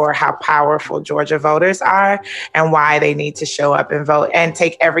underscore how powerful Georgia voters are and why they need to show up and vote and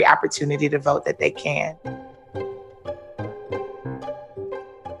take every opportunity to vote that they can.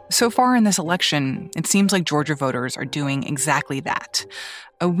 So far in this election, it seems like Georgia voters are doing exactly that.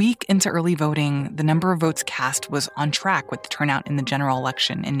 A week into early voting, the number of votes cast was on track with the turnout in the general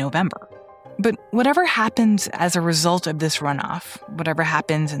election in November. But whatever happens as a result of this runoff, whatever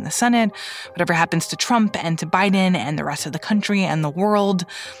happens in the Senate, whatever happens to Trump and to Biden and the rest of the country and the world,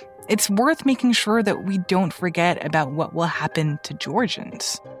 it's worth making sure that we don't forget about what will happen to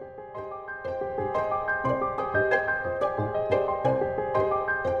Georgians.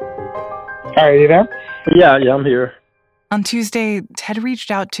 Are you there? Yeah, I'm here. On Tuesday, Ted reached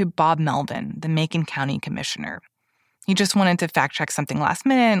out to Bob Melvin, the Macon County Commissioner. He just wanted to fact-check something last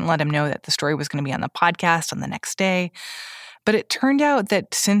minute and let him know that the story was going to be on the podcast on the next day. But it turned out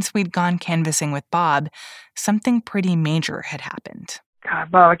that since we'd gone canvassing with Bob, something pretty major had happened.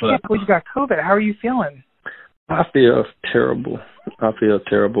 God, Bob, I can't believe you got COVID. How are you feeling? I feel terrible.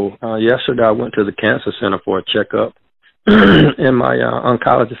 Yesterday, I went to the cancer center for a checkup. And my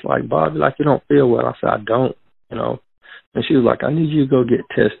oncologist like, Bob, you don't feel well. I said, I don't. you know. And she was like, I need you to go get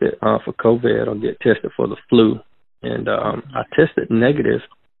tested for COVID or get tested for the flu. And I tested negative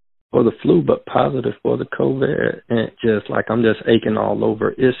for the flu, but positive for the COVID. And just like, I'm just aching all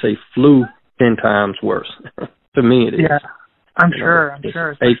over. It's a flu 10 times worse. To me, it is. Yeah, I'm sure.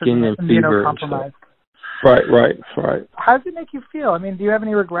 Aching and fever and stuff. Right. How does it make you feel? I mean, do you have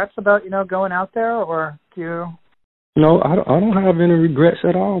any regrets about, going out there, or do you? No, I don't have any regrets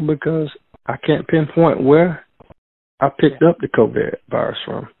at all, because I can't pinpoint where I picked up the COVID virus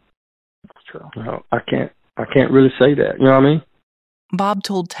from. That's true. No, I can't really say that. You know what I mean? Bob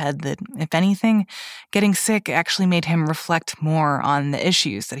told Ted that, if anything, getting sick actually made him reflect more on the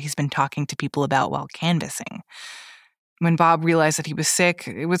issues that he's been talking to people about while canvassing. When Bob realized that he was sick,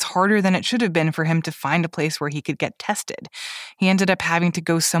 it was harder than it should have been for him to find a place where he could get tested. He ended up having to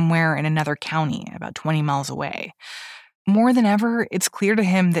go somewhere in another county, about 20 miles away. More than ever, it's clear to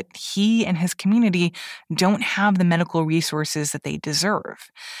him that he and his community don't have the medical resources that they deserve.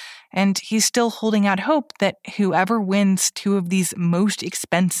 And he's still holding out hope that whoever wins two of these most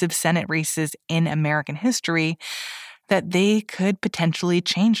expensive Senate races in American history, that they could potentially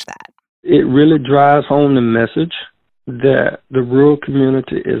change that. It really drives home the message that the rural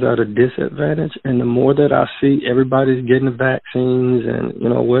community is at a disadvantage. And the more that I see everybody's getting the vaccines and,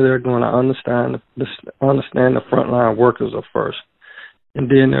 where they're going to understand the frontline workers are first. And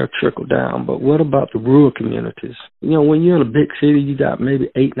then they'll trickle down. But what about the rural communities? When you're in a big city, you got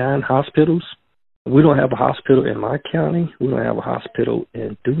maybe 8-9 hospitals. We don't have a hospital in my county. We don't have a hospital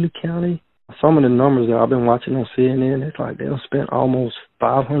in Dooley County. Some of the numbers that I've been watching on CNN, it's like they'll spend almost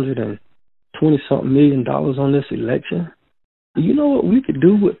 $520-something million on this election. You know what we could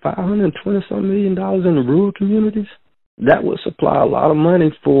do with $520-something million in the rural communities? That would supply a lot of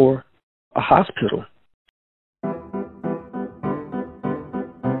money for a hospital.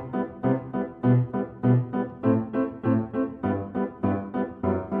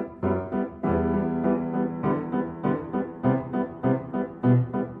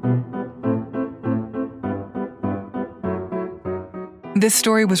 This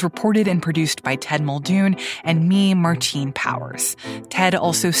story was reported and produced by Ted Muldoon and me, Martine Powers. Ted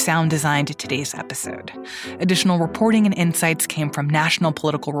also sound designed today's episode. Additional reporting and insights came from national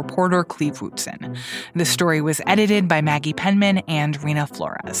political reporter Cleve Wootson. The story was edited by Maggie Penman and Rena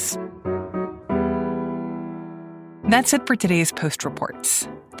Flores. That's it for today's Post Reports.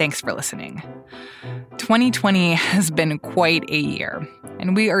 Thanks for listening. 2020 has been quite a year,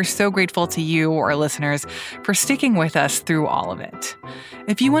 and we are so grateful to you, our listeners, for sticking with us through all of it.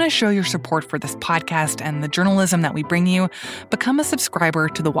 If you want to show your support for this podcast and the journalism that we bring you, become a subscriber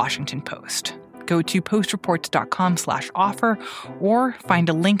to The Washington Post. Go to postreports.com/offer or find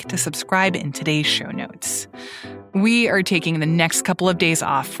a link to subscribe in today's show notes. We are taking the next couple of days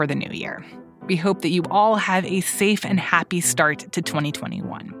off for the new year. We hope that you all have a safe and happy start to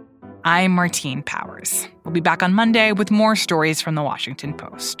 2021. I'm Martine Powers. We'll be back on Monday with more stories from The Washington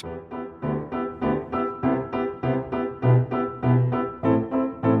Post.